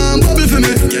want bubble for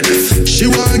me. She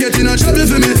want get in a trouble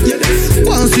for me.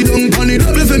 Want sit down on the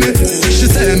double for me. She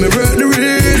say me work the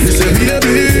wrist. Me say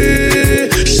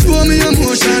baby, show me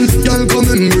emotion. Y'all come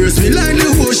embrace me like the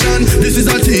ocean. This is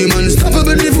a team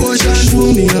unstoppable devotion.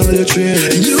 Show me all your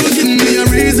tricks. You give me a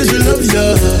reason to love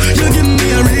ya. You give me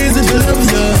a reason to love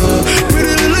ya.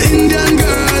 Pretty little Indian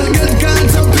girl, get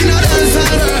caught up in a dance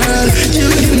hall. You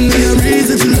give me a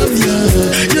reason to love ya.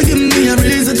 You give me a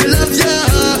reason to love ya.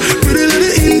 Pretty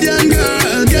little Indian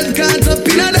girl, get caught up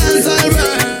in a dance hall.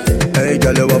 Hey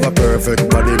girl, you have a perfect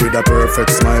body with a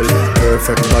perfect smile.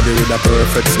 Perfect body with a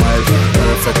perfect smile.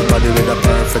 Perfect body with a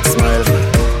perfect smile.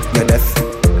 You're deaf.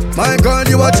 My girl,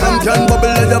 you a champion.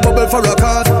 Bubble let you bubble for a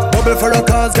cause. Bubble for a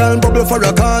cause, girl, bubble for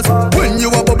a cause. When you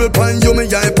a bubble pan, you me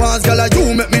eye pass. Girl,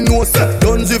 you make me know, sir,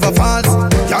 don't give a false.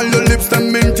 Girl, your lips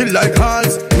them minty like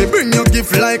hearts. Me bring you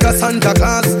gift like a Santa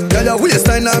Claus. Girl, your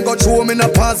waistline I got show me in a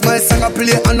pass. My song I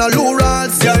play on a low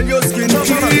rolls. Girl, your skin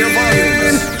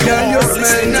clean. Girl, you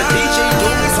smell nice.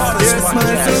 You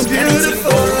smile so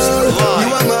beautiful. You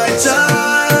are my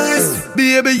choice.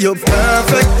 Baby, you're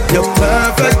perfect. You're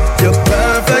perfect. You're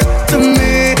perfect to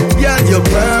me. Yeah, you're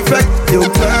perfect. You're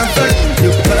perfect.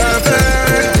 You're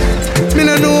perfect. Me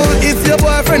no know if your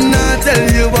boyfriend not tell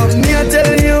you, but me I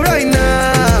tell you right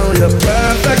now. You're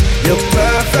perfect. You're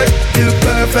perfect. You're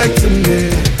perfect to me.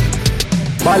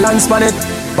 Balance pan it,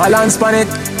 balance pan it.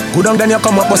 Good on then you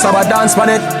come up, bust have a dance pan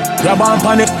it. Grab on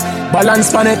pan it,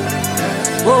 balance pan it.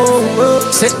 Oh,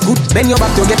 oh. Say good, bend your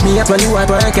back to get me up when you are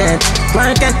working.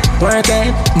 Working,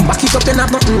 working. Back it up and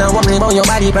have nothing to worry about your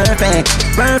body perfect.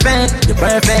 Perfect, you're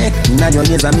perfect. Now your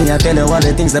ears on me, I tell you all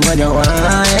the things that you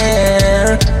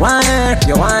wire. Wire,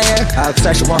 you wire. I'll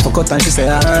say she want for cut and she say,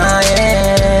 ah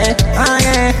yeah.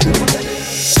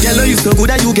 Yellow, you so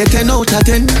good that you get 10 out of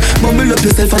 10. Mumble up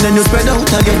yourself and then you spread out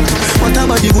again. What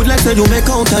about the good like say you make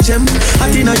out a gem?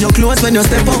 I think your clothes when you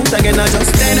step out again. I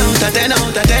just 10 out of 10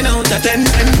 out of 10 out of 10.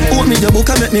 Hold me your book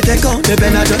and make me take out the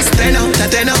pen. I just 10 out of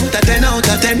 10 out of 10 out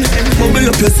of 10. Mumble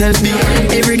up yourself, be.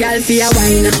 Every girl feel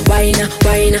wine, wine,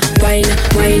 wine, wine,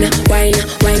 wine, wine,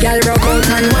 wine. Girl rock out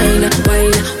and wine,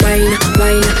 wine, wine,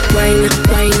 wine, wine,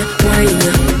 wine, wine.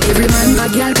 Every man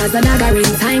got girl 'cause another in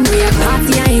time. We a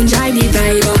party, I enjoy the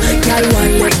vibe. Girl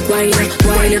wine, wine, wine,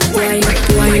 wine, wine,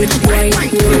 wine,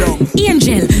 wine.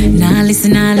 Angel, nah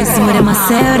listen what them a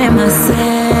say,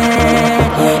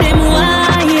 Them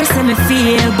why hear say me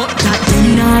feel, but that them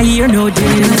nah hear no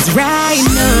deals. Right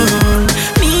now,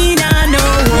 me nah no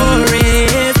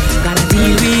worries. Gotta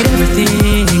deal with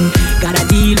everything. Gotta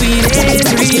deal with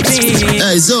everything.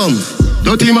 Hey, Zoom.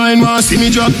 Dirty mind want see me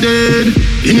drop dead.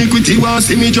 Iniquity want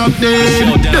see me drop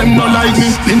dead. Them no like me,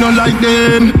 me no like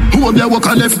them. Who up there walk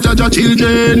a left judge a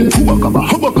children?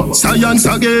 Science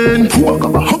again.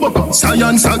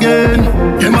 Science again.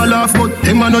 Them a laugh but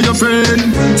them a know your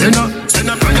friend. Send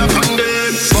a fire from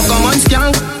them. Pokemon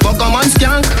skank, Pokemon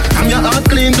skank. Come your heart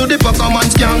clean to the Pokemon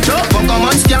skank.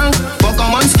 Pokemon skank,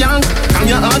 Pokemon skank. Come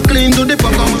your heart clean to the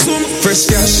Pokemon. Fresh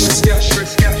cash, fresh cash,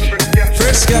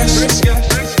 fresh cash,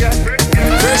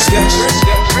 fresh cash.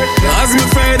 As me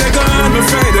Friday gone, me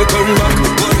Friday come back.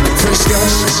 Fresh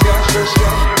cash,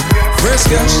 fresh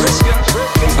cash.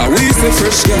 I we say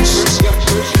fresh cash.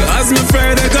 As me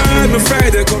Friday gone, me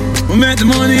Friday come. We make the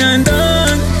money and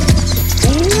done.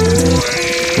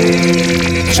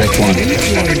 Check one.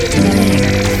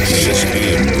 Just be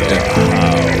in the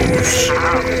house.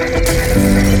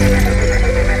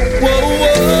 Whoa, whoa.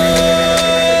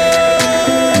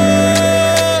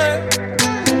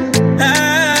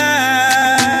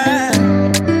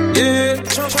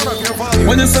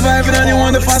 When you survive it and you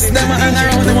want to fast them and hang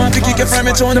around, they want to kick it from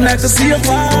each one, them like to see you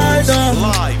fight on.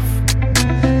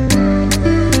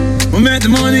 We make the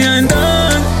money and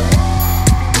done.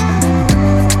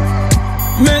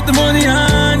 Make the money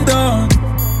and done.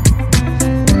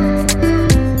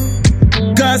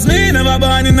 Cause me never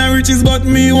born in the riches, but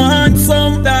me want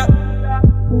some that.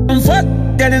 I'm fuck,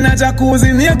 getting a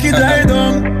jacuzzi naked lie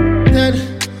down.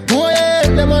 Oh yeah,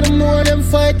 them on the more them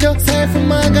fight you. Say for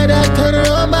my God, I turn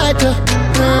around back you.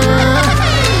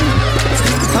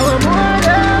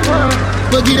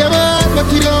 But give them a heart, but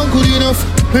it don't good enough.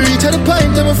 Me reach at the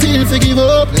point and I feel to give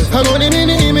up. I'm on in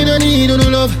me, me no need no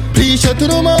love. Please shut to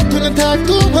the mouth, don't talk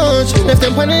too much. Left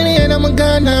them on the end, I'm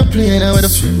gonna play. Now with the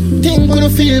thing gonna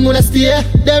feel, gonna stay.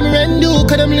 Them rent do,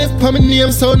 cause them left for my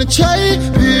name, so no try.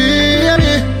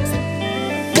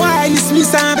 Why you sweet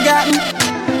sound got me?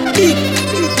 Big,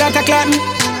 got a clap me.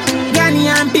 Granny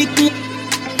and pick me.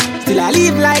 Still I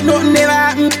live like nothing ever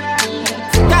happened.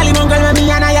 Cali mongrel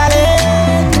me and I yale.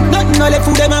 Nothing no left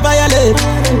food them a violate.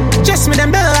 Just me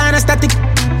them bell and a static.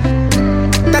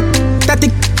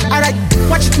 Static. Alright,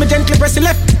 watch it me gently press the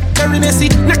left. Very messy,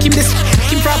 knock him this.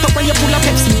 Him front up when you pull up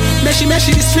Pepsi. Meshy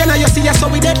this trainer you see ya so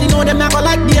we deadly. Know them never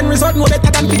like the end result no better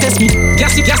than test me.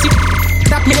 Gassy.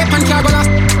 That me up and cargo last.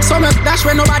 So much dash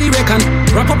when nobody reckon.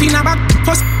 Wrap up in a back.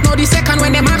 First, no the second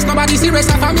when them ask nobody serious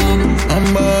of me.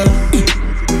 I'm bad,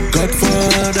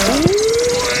 Godfather.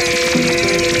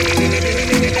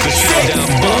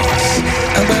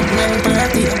 A bad man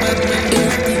party,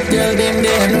 girl them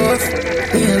they enough.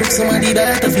 Me look somebody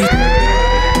that of it.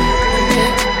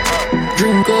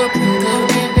 Drink up. Me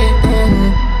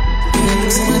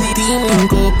look somebody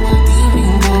drink up.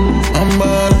 I'm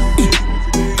bad,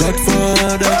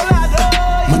 Godfather.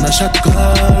 Man a shot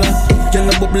caller. Girl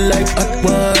a bubble like hot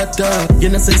water. You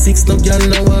know say 6 no girl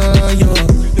no want you.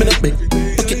 Me no beg,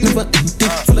 pocket never empty.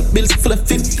 Full of bills, full of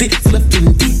 50, full of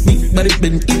 20. Big body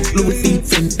bend it, Louis V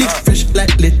Fendi. Fresh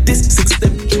like lettuce, 6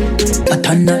 step.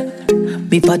 Patanda,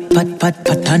 me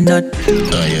patanda.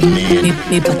 Oh you mean?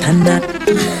 Me patanda,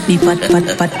 me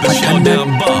patanda.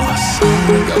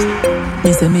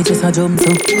 Me say me just a jump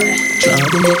so.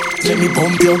 Let me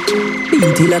pump you.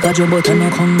 Beat it like a drum but no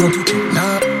Congo.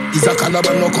 Nah, it's a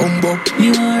caliber no combo.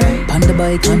 You alright? On the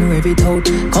bike and rev it out.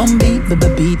 Come beat,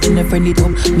 beat in a friendly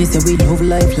top. Me say we love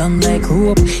life long like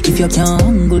rope. If you can't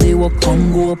angle they walk,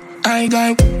 come go up. I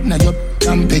got now you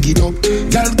can peg it up.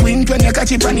 Girl queen when you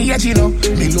catch it on the edge, you know.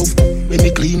 Me love when me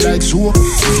clean like soap.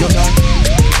 If you're not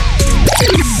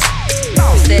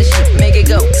bounce that shit, make it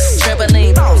go.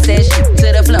 Trampoline, bounce that shit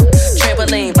to the floor.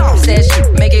 Trampoline, bounce that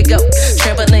shit, make it go.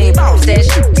 Trampoline, bounce that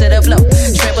shit to the floor.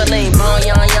 Trampoline, bon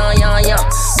yon.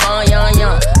 Bon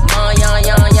yon.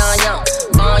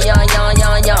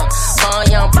 Bon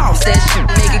yon, bounce that shit,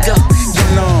 make it go.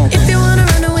 If you wanna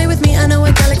run away with me, I know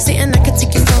a galaxy and I can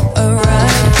take you for a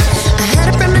ride. I had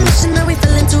a premonition that we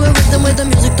fell into a rhythm where the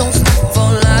music don't stop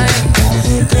for life.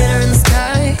 Glitter in the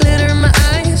sky, glitter in my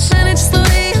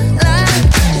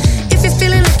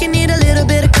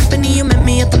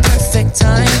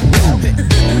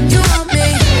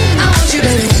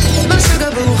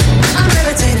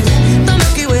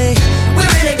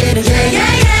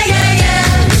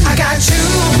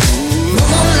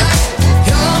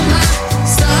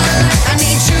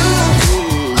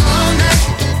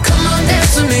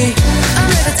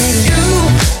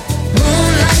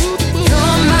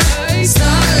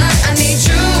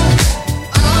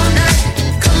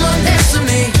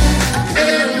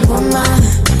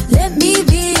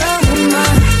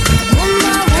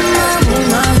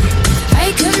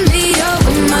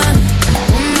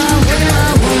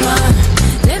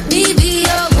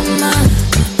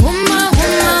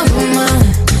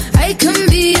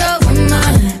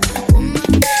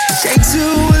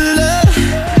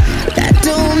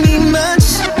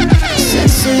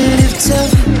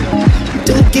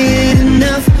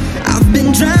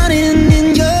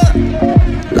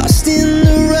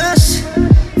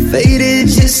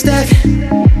stuck,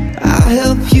 I'll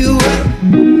help you up.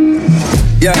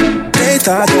 Yeah, they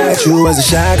thought that you was a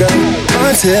shy girl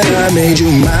until I made you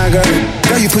my girl.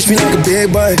 Girl, you pushed me like a big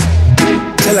boy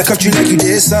till I cuffed you like you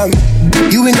did something.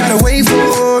 You ain't gotta wait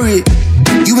for it.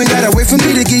 You ain't gotta wait for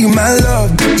me to give you my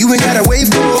love. You ain't gotta wait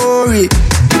for it.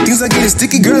 Things are getting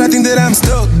sticky, girl, I think that I'm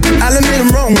stuck. I'll admit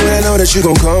I'm wrong when I know that you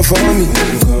gon' come for me.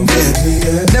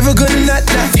 Yeah. Never gonna not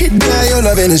hit by your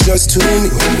love and it's just to me.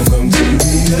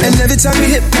 And every time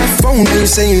you hit my phone, you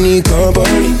say you need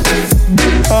company.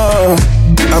 Oh,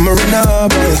 I'ma run up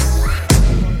on you.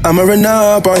 I'ma run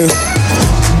up on you.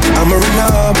 I'ma run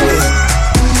up on you.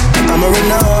 I'ma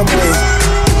run up on you.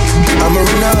 I'ma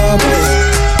run up on you.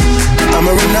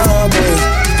 I'ma run up on you.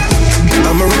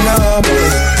 I'ma run up on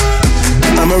you.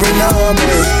 I'ma run up on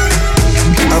you.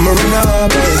 I'ma run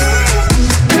up on you.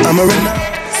 I'ma run up.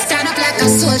 Stand up like a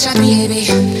soldier, baby.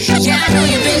 Yeah, I know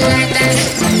you been like that.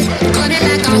 Gun it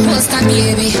like a holster,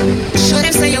 baby. Show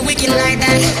them say you're wicked like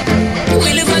that.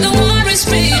 We live where the war is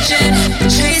raging,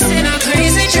 chasing our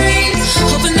crazy dreams,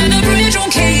 hoping that the bridge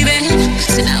won't cave in.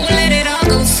 So now we'll let it all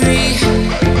go free.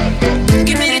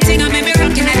 Give me the thing, I made me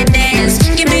rockin' at the dance.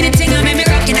 Give me the thing, I made me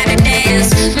rockin' at the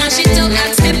dance. My shit don't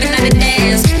not stepping at the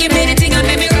dance. Give me the thing, I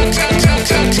made me rock, rock, rock,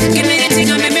 rock. Give me the thing,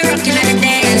 I made me rockin' at the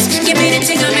dance. Give me the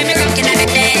thing, I made me rockin' at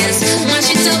the dance. My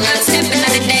shit don't not stepping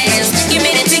at the dance. Give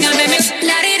me the thing, I made me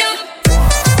light it up.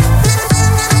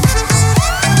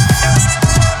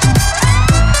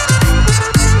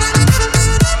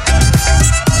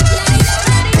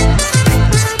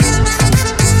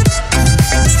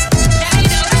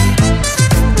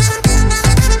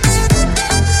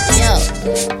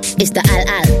 It's the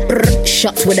al-al,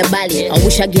 shots with a bally. I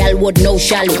wish a gal would know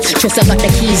Shally. Trust I got the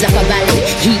keys like a valley.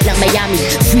 Heat like Miami,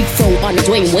 free throw on the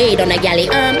Dwayne Wade on a galley.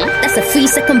 That's a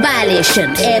 3-second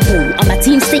violation. Air boo, on my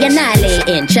team stay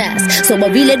annihilating. Chest, so I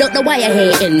really don't know why you're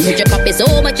hating. Hit your copy so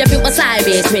much if you were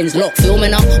sideways. Twins, look,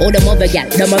 filming up, all them other gal,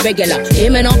 them a regular.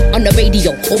 Aiming up on the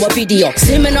radio, over video.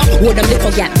 Simming up, all them little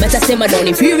gal, better simmer down.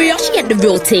 Inferior, she ain't the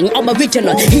real thing, I'm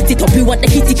original. Hit it up, you want the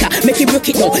kitty cat, make it rock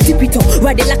it now. Tip it up,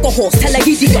 ride it like a horse, tell her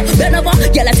giddy up. Bend over,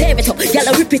 y'all tear it up,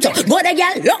 y'all rip it up. Go there,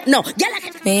 y'all, look, no, y'all.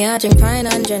 Me, I drink pine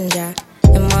and ginger.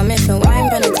 And mommy for wine,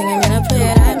 but the thing I'm gonna play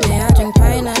it at. Me, I drink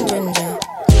pine and ginger.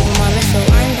 And mommy for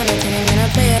wine, but the thing I'm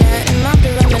gonna play it at. And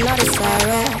after running out of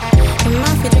sorrow. And my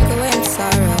feet drink away in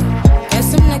sorrow.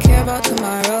 Guess I'm not care about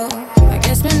tomorrow. I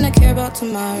guess I'm not care about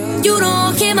tomorrow. You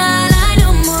don't keep my line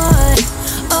no more.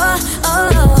 Oh,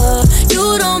 oh, oh.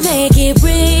 You don't make it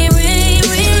ring, ring,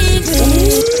 ring,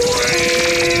 ring.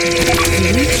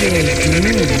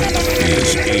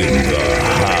 Is in the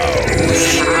house.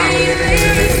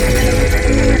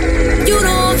 You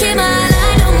don't keep my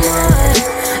line no more.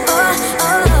 Oh,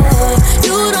 oh, oh.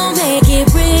 You don't make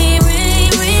it ring,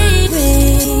 ring, ring,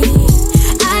 ring.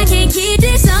 I can't keep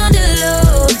this on the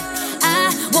low.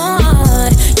 I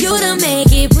want you to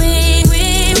make it ring,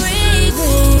 ring, ring,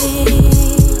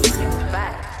 ring.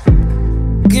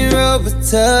 Get rubber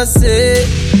tussy.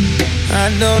 I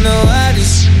don't know why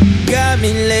this got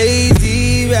me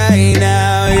lazy right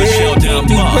now. Yeah, the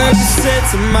pressure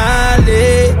set to my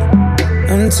leg.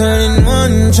 I'm turning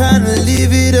one, trying to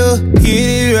live it up. Get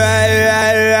it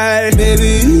right,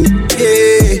 baby.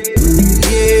 Yeah,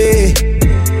 yeah.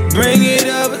 Bring it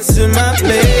over to my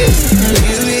place.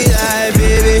 You be like,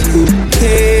 baby, who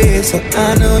cares? So I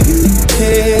know you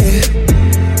care.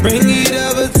 Bring it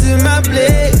over to my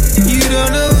place. You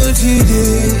don't know what you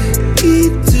did.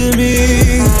 Eat to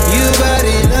me. Your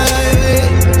body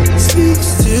like speaks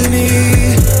to me.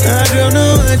 I don't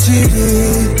know what you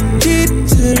did. Eat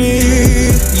to me.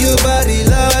 Your body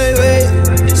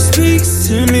like speaks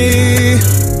to me.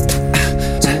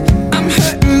 I'm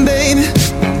hurting, baby.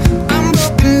 I'm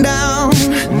broken down.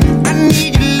 I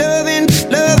need your loving,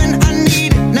 loving. I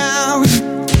need it now.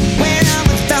 When I'm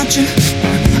without you,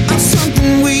 I'm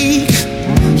something weak.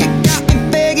 You got me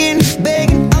begging,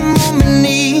 begging. I'm on my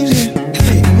knees. I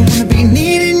wanna be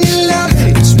needing your love.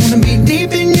 I just wanna be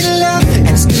deep in your love. And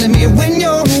it's killing me when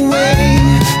you're away.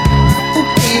 Oh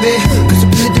baby, 'cause I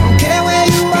really don't care where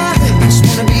you are. I just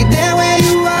wanna be there where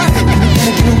you are. And I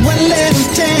gotta give it one little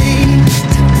taste.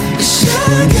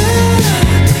 Sugar,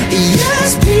 yes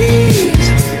please.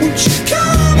 Won't you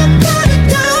come and put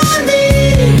it on me?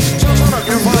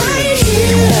 Right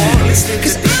here,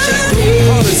 'cause I need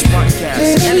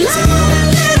little love,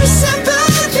 little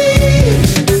sympathy.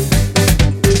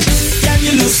 Can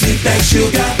you lose sweet like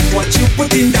sugar? What you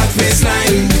put in that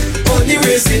waistline? Only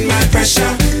raising my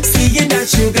pressure. Seeing that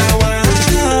sugar wine.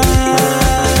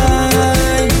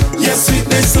 Your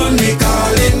sweetness only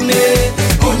calling me.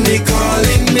 Only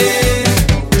calling me.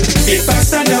 If I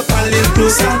stand up a little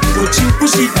closer, would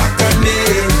push it back on me.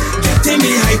 Getting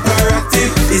me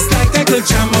hyperactive, it's like I could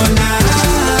jam all night.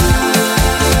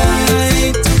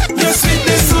 Your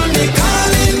sweetness only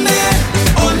calling me,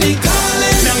 only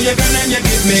calling. Now you're gonna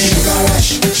give me sugar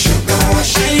rush, sugar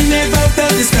rush. I never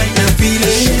felt this kind of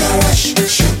feeling. Sugar rush,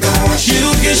 sugar rush.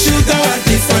 You get sugar at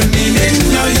different meaning.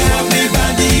 Now you have me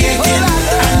body aching,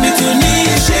 and me to knee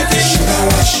shaking. Sugar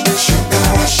rush, sugar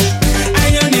rush.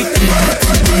 I on it.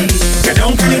 Get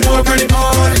down from the pole, from the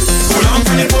pole. Pull on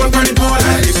from the pole, from the pole.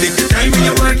 And if the time when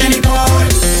you work in the pole.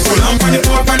 Pull on from the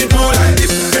pole, from the pole. And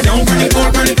if get down from the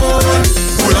pole, from the pole.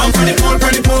 Pull on from the pole,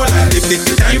 from the pole. And if the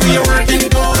time when you work in the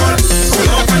pole. Pull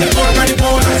on from the pole, from the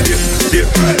pole. And dip, dip,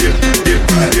 dip, dip,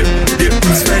 dip, dip.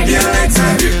 Spread your legs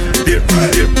and dip, dip,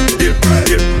 dip, dip,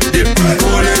 dip, dip. Go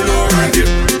a little lower and dip,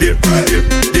 dip, dip,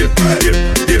 dip, dip,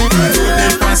 dip. Go a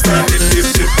little faster, dip, dip,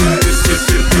 dip, dip, dip,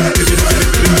 dip, dip,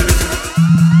 dip.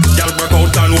 Y'all work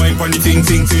out and wine for the thing,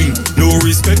 thing, thing. No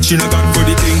respect, she not got for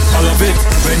the thing. I love it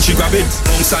when she grab it.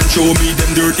 Bounce and show me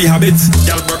them dirty habits.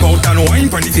 Y'all work out and wine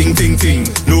for the thing, thing, thing.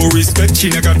 No respect, she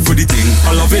not got for the thing.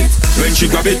 I love it when she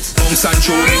grab it. Bounce and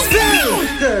show me.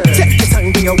 Take your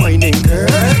time when you're whining, girl.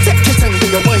 Take your time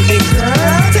when you're whining, girl.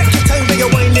 Take your time when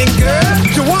you're whining, girl.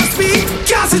 You want speed?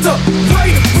 Gas it up.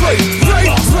 Right, right, right,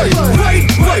 right, right,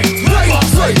 right, right,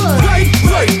 right, right,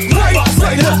 right, right,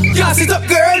 right. Gas it up,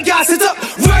 girl. Gas it up.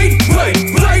 Right, right,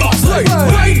 right, right,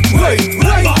 right, right,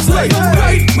 right, right,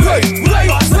 right, right,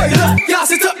 right, right.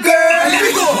 Gas it up, girl. Let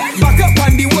me go. Back up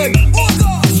on the way.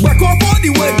 Back up on the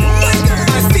way.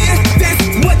 I say this,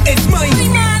 what is mine?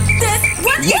 This,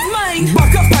 what is mine?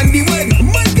 Back up on the way.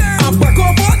 My girl. I'm back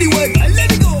up on the way. Let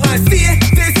me go. I say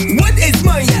this, what is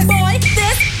mine? Boy,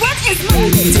 this, what is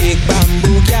mine? Take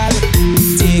bamboo, gal.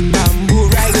 Take bamboo,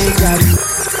 riding, gal.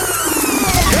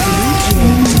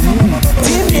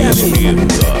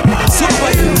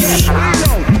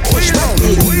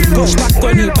 Push back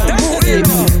on the bamboo,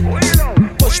 baby.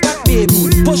 Push back, baby.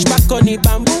 Push back on the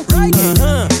bamboo.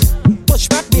 Push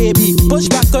back, baby. Push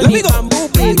back on the bamboo,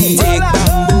 baby. Take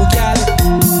bamboo, gal.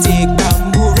 Take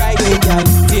bamboo, riding, gal.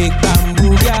 Take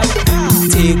bamboo, gal.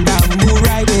 Take bamboo,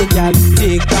 riding, gal.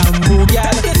 Take bamboo,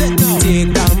 gal. Take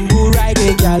bamboo,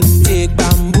 riding, gal. Take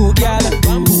bamboo, gal.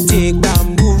 Take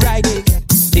bamboo, riding.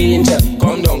 Danger,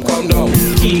 come down, come down.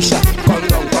 Keisha, come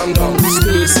down, come down.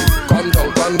 Stacy, come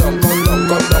down, come down, come down,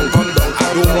 come down, come down.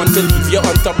 I don't want to leave you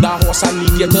on top that horse. I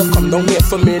need you to come down here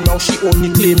for me now. She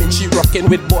only claiming she rocking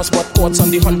with boss, but courts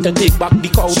on the hunter take back the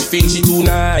couch. She feels she too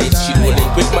nice. She don't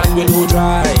link with man with no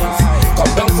drive.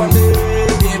 Come down from me,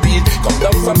 baby. Come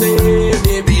down from me,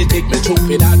 baby. Take me through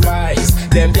with advice.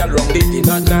 Them girl wrong, they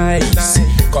not nice.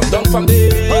 Come down from me,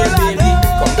 baby.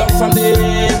 Come down from me,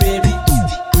 baby.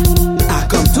 I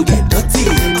come to get dirty.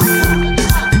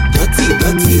 Dirty,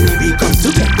 dirty. We come to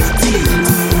get dirty.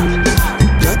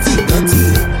 Dirty, dirty.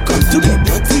 Come to get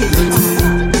dirty.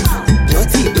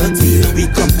 Dirty, dirty. We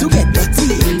come to get dirty.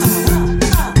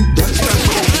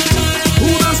 Who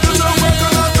does not work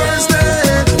on a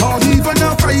Thursday or even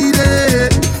a Friday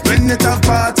when it have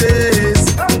parties?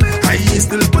 I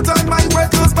still put on my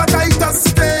wet clothes, but I just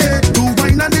stay to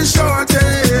wine on the shorty.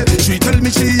 She tell me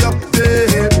she up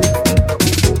there.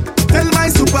 Tell my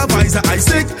supervisor I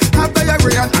sick, have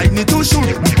diarrhea and I need to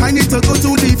shoot. I need to go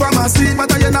to the pharmacy,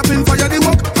 but I end up in fire the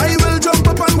work. I will jump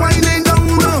up and whining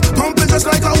down, pumping just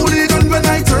like a hooligan when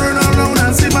I turn around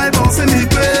and see my boss in the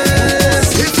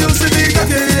place. If you see me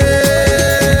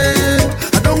again,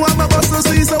 I don't want my boss to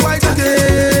see, so I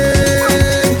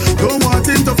again. Don't want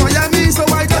him to fire me, so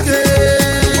I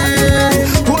again.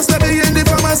 Post to be in the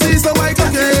pharmacy, so I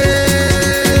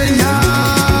again.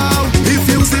 Now, if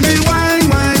you see me whine,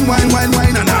 whine, whine, whine,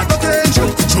 whine, and I again,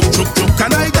 choke, choke, choke, choke,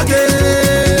 and I again.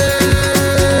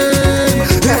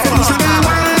 If you see me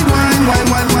whine, whine, whine,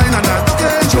 whine, whine, and I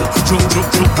again, choke, choke, choke,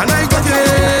 choke, and I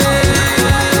again.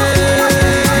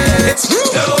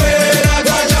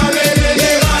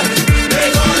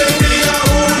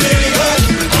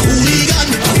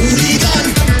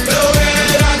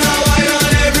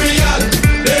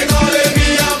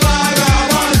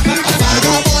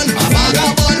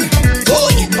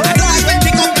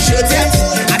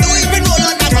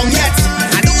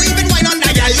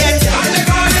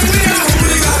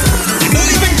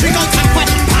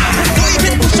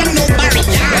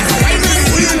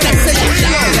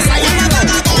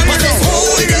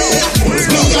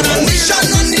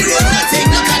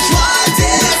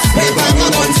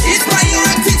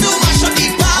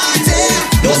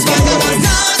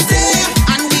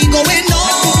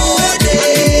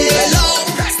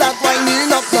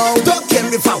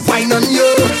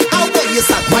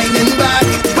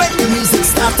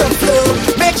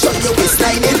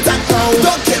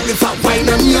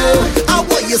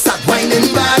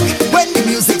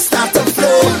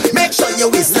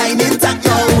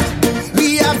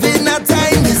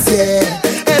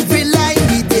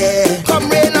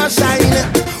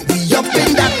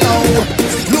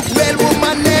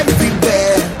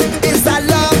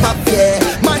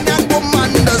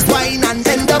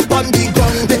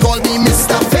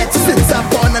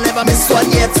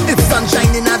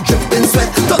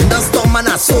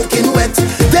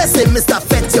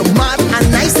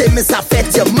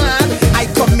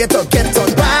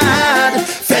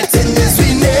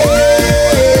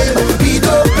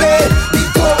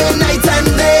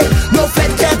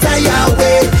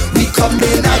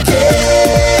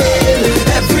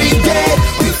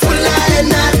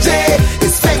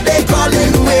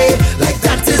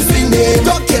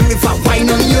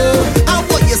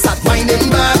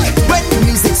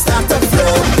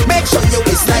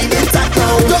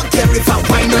 care if I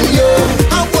whine on you.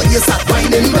 How will you start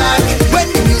whining back when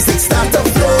the music start to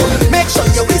flow? Make sure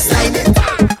you waistline it.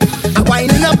 I'm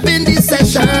winding up in this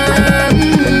session.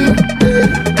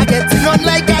 I getting on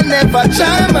like I never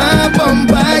jam a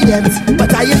bumper yet,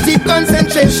 but I in deep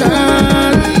concentration.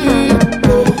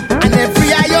 And every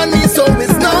eye on me, so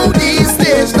it's now the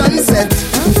stage done set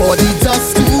for the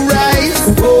dust to rise.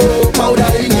 Oh,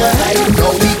 powder in your eye.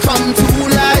 Now we come to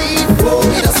life. Oh,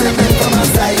 we just singing from our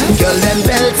side. Girl, them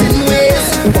belting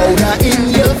waist, powder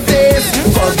in your face,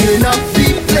 fogging up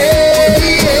the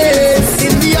place.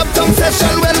 In the uptown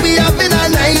session when we having a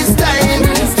nice time.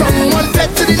 From one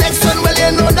bed to the next one, well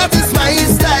you know that is my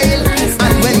style.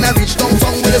 And when I reach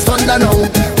downtown, well it's thunder now.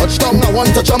 Touchdown, I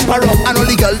want to jump around. And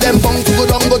only girl them bound to go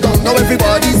down, go down. Now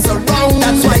everybody's around.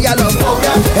 That's why I love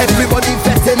powder. Everybody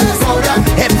vetting it powder.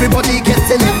 Everybody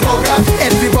getting it powder.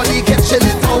 Everybody catching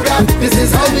it powder. This is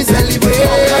how we celebrate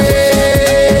powder.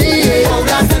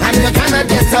 And you cannot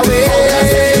get away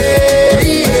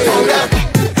powder.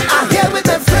 I'm here with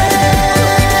a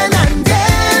friend and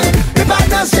them. We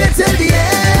partner straight till the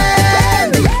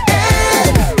end.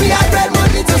 We have red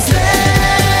money to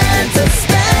spend, to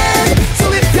spend. So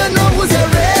if you know who's a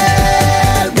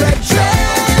real bread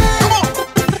trend, come on.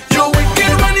 You're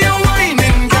wicked when you're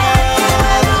whining,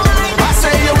 girl. I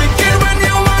say you're wicked when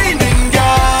you're whining,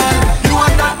 girl. You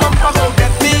want that bumper, go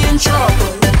get me in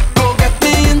trouble. Go get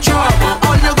me in trouble.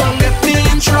 All you gon' get me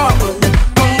in trouble.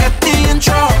 Gon' get me in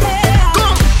trouble.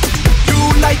 Come. You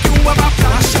like you have a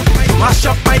mash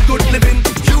up my good living.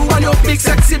 You and your big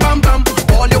sexy bam bam.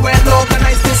 All you well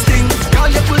organize this thing. Girl,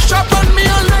 you push up on me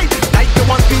all night. Like you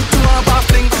want me to have a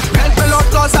fling. Help me Lord,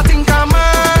 cause I think I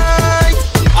might.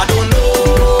 I don't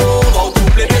know how to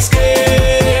play this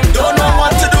game. Don't know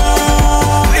what to do.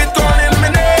 It calling my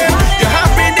name. You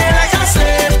have me there like a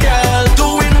slave, girl,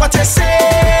 doing what you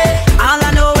say. All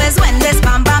I know is when this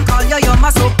bam bam call you, you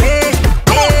must obey.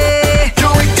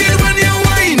 You're wicked when you're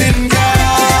whining,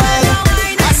 girl.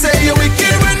 I say you're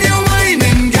wicked when you're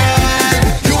whining, girl.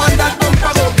 You want that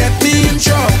bumper, go get me in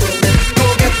trouble. Go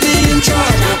get me in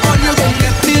trouble. Or you gon'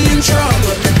 get me in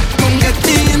trouble. Gon' get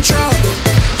me in trouble.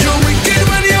 You're wicked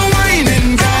when you're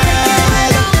whining,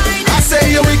 girl. I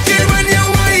say you're wicked when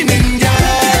you're whining, girl.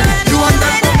 You want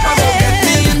that bumper, go get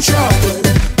me in trouble.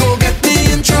 Go get me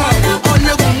in trouble. Or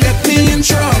you gon' get me in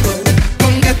trouble.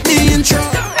 Gon' get me in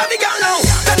trouble. Every girl now,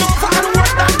 bend over and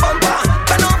work that bumper.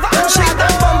 Bend over and shake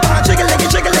that bumper. Jiggle leg it,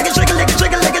 jiggle leg it, jiggle leg it,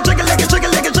 jiggle leg it, jiggle leg it,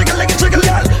 jiggle leg it, jiggle leg it, jiggle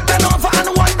leg it. Bend over and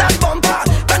work that bumper.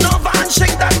 Bend over and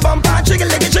shake that bumper. Jiggle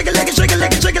leg it, jiggle leg it, jiggle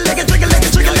leg it, jiggle leg it, jiggle leg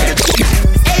it, jiggle leg it.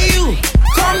 Hey you,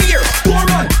 come here, go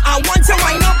run. I want to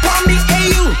wind up on me.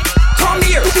 Hey you, come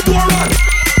here, go run.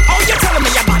 Oh, you telling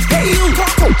me about? Hey you,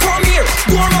 come here,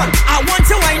 go run. I want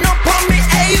to wind up on me.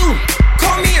 Hey you,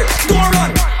 come here, go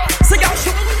run. So y'all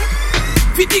show me.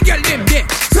 Feed the girl them there.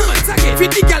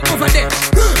 Feed the girl over there.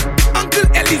 Uncle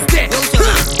Ellie's there.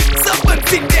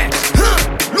 Someone's in there.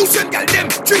 Lucian girl them.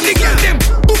 Treat the girl them.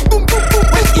 Boom, boom, boom, boom.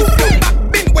 Well, if you back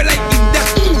bend, well, I in that.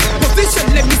 Position,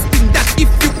 let me spin that. If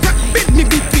you crack bend me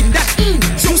between that.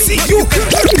 You see you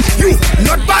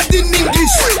not bad in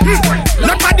English,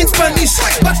 not bad in Spanish,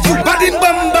 but you bad in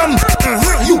bum bum.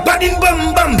 You bad in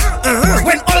bum bum.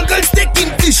 When all girls take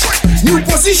English, new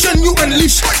position you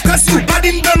unleash, cause you bad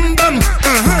in bum bum.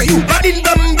 You bad in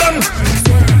bum bum.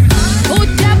 Put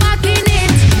your back in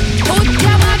it. Put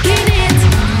your back in it.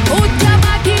 Put your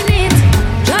back in it.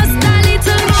 Just a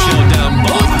little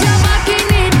more. Put your back in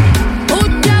it.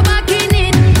 Put your back in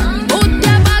it. Put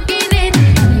your back in it.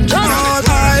 Just All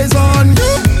eyes on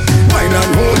you. Wine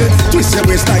and hold it. Twist your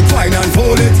waist like wine and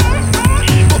fold it.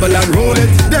 Bubble and roll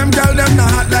it. Them girl them not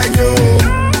hot like you.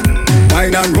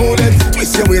 Wine and roll it.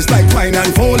 Twist your waist like wine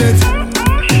and fold it.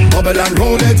 Bubble and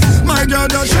roll it. My girl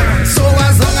just So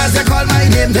as long as you call my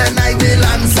name, then I will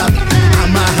answer.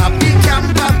 I'm a happy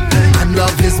camper, and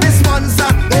love is my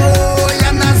sponsor. Oh,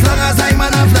 and as long as I'm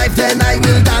man of life, then I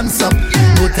will dance up.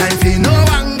 No time for no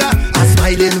anger. I'm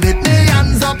smiling with me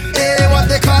hands up. Hey, what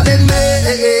they calling me?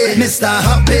 Mr.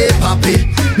 Happy Papi,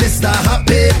 Mr.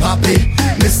 Happy Papi,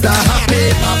 Mr.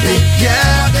 Happy Papi.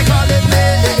 Yeah, what they calling me?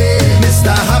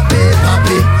 Mr. Happy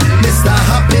Papi, Mr.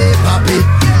 Happy Papi.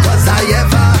 Was I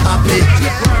ever happy?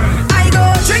 I go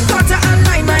drink water and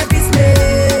mind my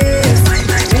business. Mind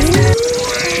my business.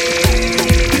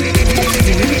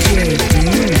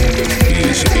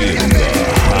 He's in the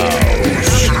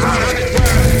house.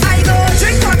 I go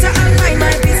drink water and mind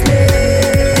my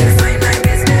business. Mind my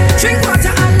business. Drink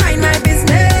water and mind my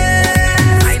business.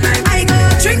 I go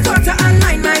drink water and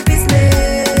mind my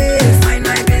business. Mind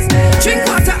my business. Drink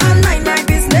water and mind my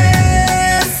business.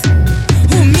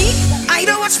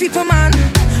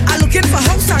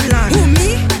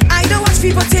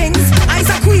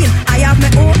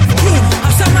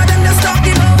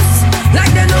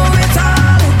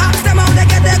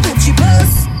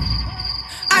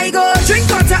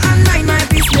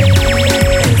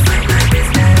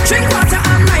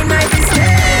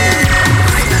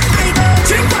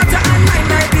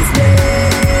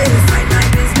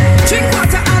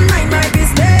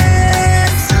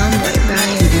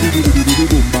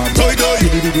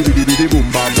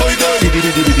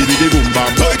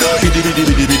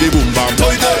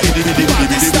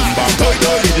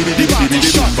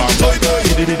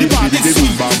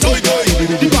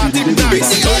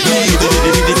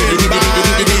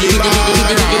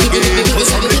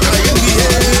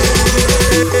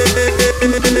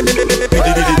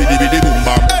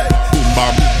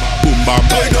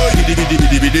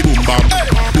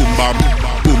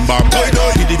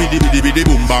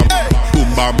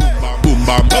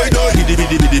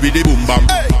 bidi boom bam,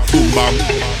 boom bam,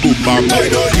 boom bam.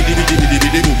 Bidi bidi bidi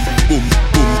bidi boom, boom,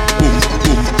 boom, boom,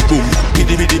 boom, boom.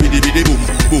 Bidi bidi bidi bidi boom,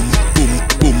 boom, boom,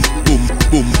 boom, boom,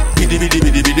 boom. Bidi bidi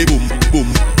bidi bidi boom, boom,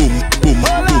 boom, boom,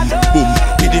 boom, boom.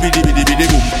 Bidi bidi bidi bidi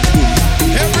boom, boom.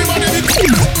 Everybody,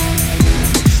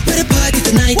 where the party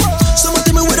tonight? Someone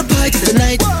tell me where the party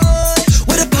tonight.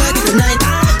 Where the party tonight?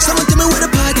 Someone tell me where the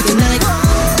party tonight.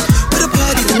 Where the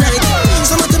party tonight?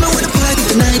 Someone tell me where the party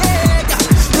tonight.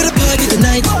 Where the party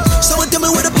tonight? Someone tell me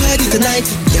where the party tonight.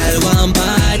 Girl want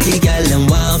party, girl and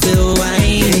want feel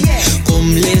wine.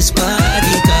 Come let's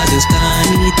party 'cause it's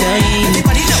party time.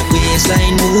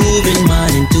 Waistline moving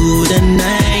man into the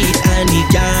night. And the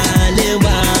girl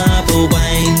want for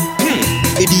wine.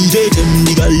 The DJ them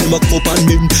the girl them a cup and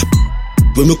bend.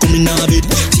 When me come in a bed,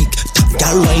 tick tock,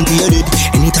 girl wine to your head.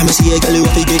 Anytime I see a girl, you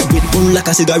have to get wet. Burn like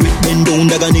a cigarette, bend down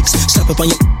like a next. Slap up on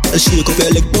your, shake up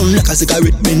your leg. Burn like a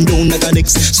cigarette, bend down like a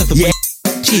next. Slap up on your,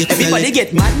 shake up your leg. Everybody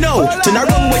get mad now. Turn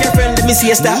around with your friend, let me see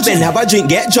you start bend. Have a drink,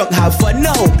 get drunk, have fun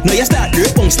now. Now you start your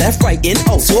bounce left, right, in,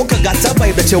 out. Soca got a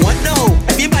vibe that you want now.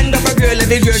 Every man got a girl,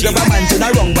 every girl got a man. Turn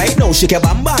around right now, shake your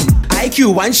bam bam.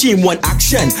 IQ one shame one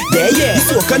action. Yeah.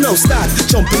 Soca now start.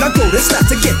 Jump in a crowd and start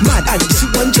to get mad. And she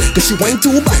one drink, cause she wine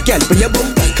too back. Girl, bring your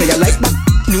bum back, cause you like back.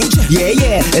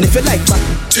 Yeah. And if you like back,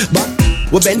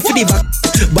 we bend for the back.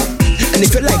 And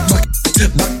if you like back,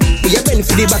 we bend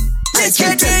for the back. Let's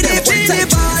get ready for the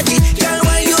party. Girl,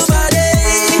 why your body?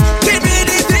 Get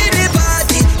ready for the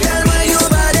party. Girl, why your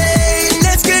body?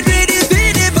 Let's get ready for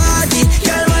the party.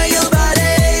 Girl, why your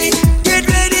body? Get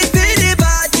ready for the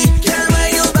party. Girl, why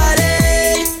your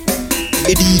body?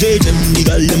 The DJ them the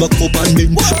girl them a cup and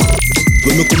bend.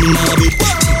 When me come in a bed,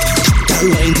 girl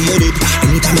wine to your head.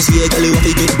 Anytime I see a girl, you have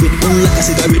to get wet. Burn like a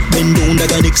cigarette, bend down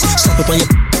like a next. Slap up on your,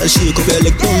 shake up your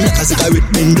leg. Burn like a cigarette,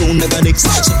 bend down like a next.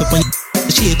 Slap up on your,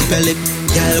 shake up your leg.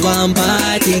 Girl want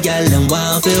party, girl and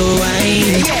want feel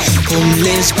wine. Come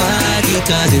let's party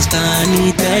 'cause it's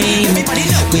party time.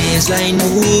 Waistline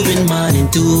moving man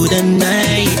into the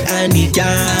night. And the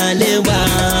girl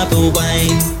want feel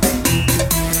wine.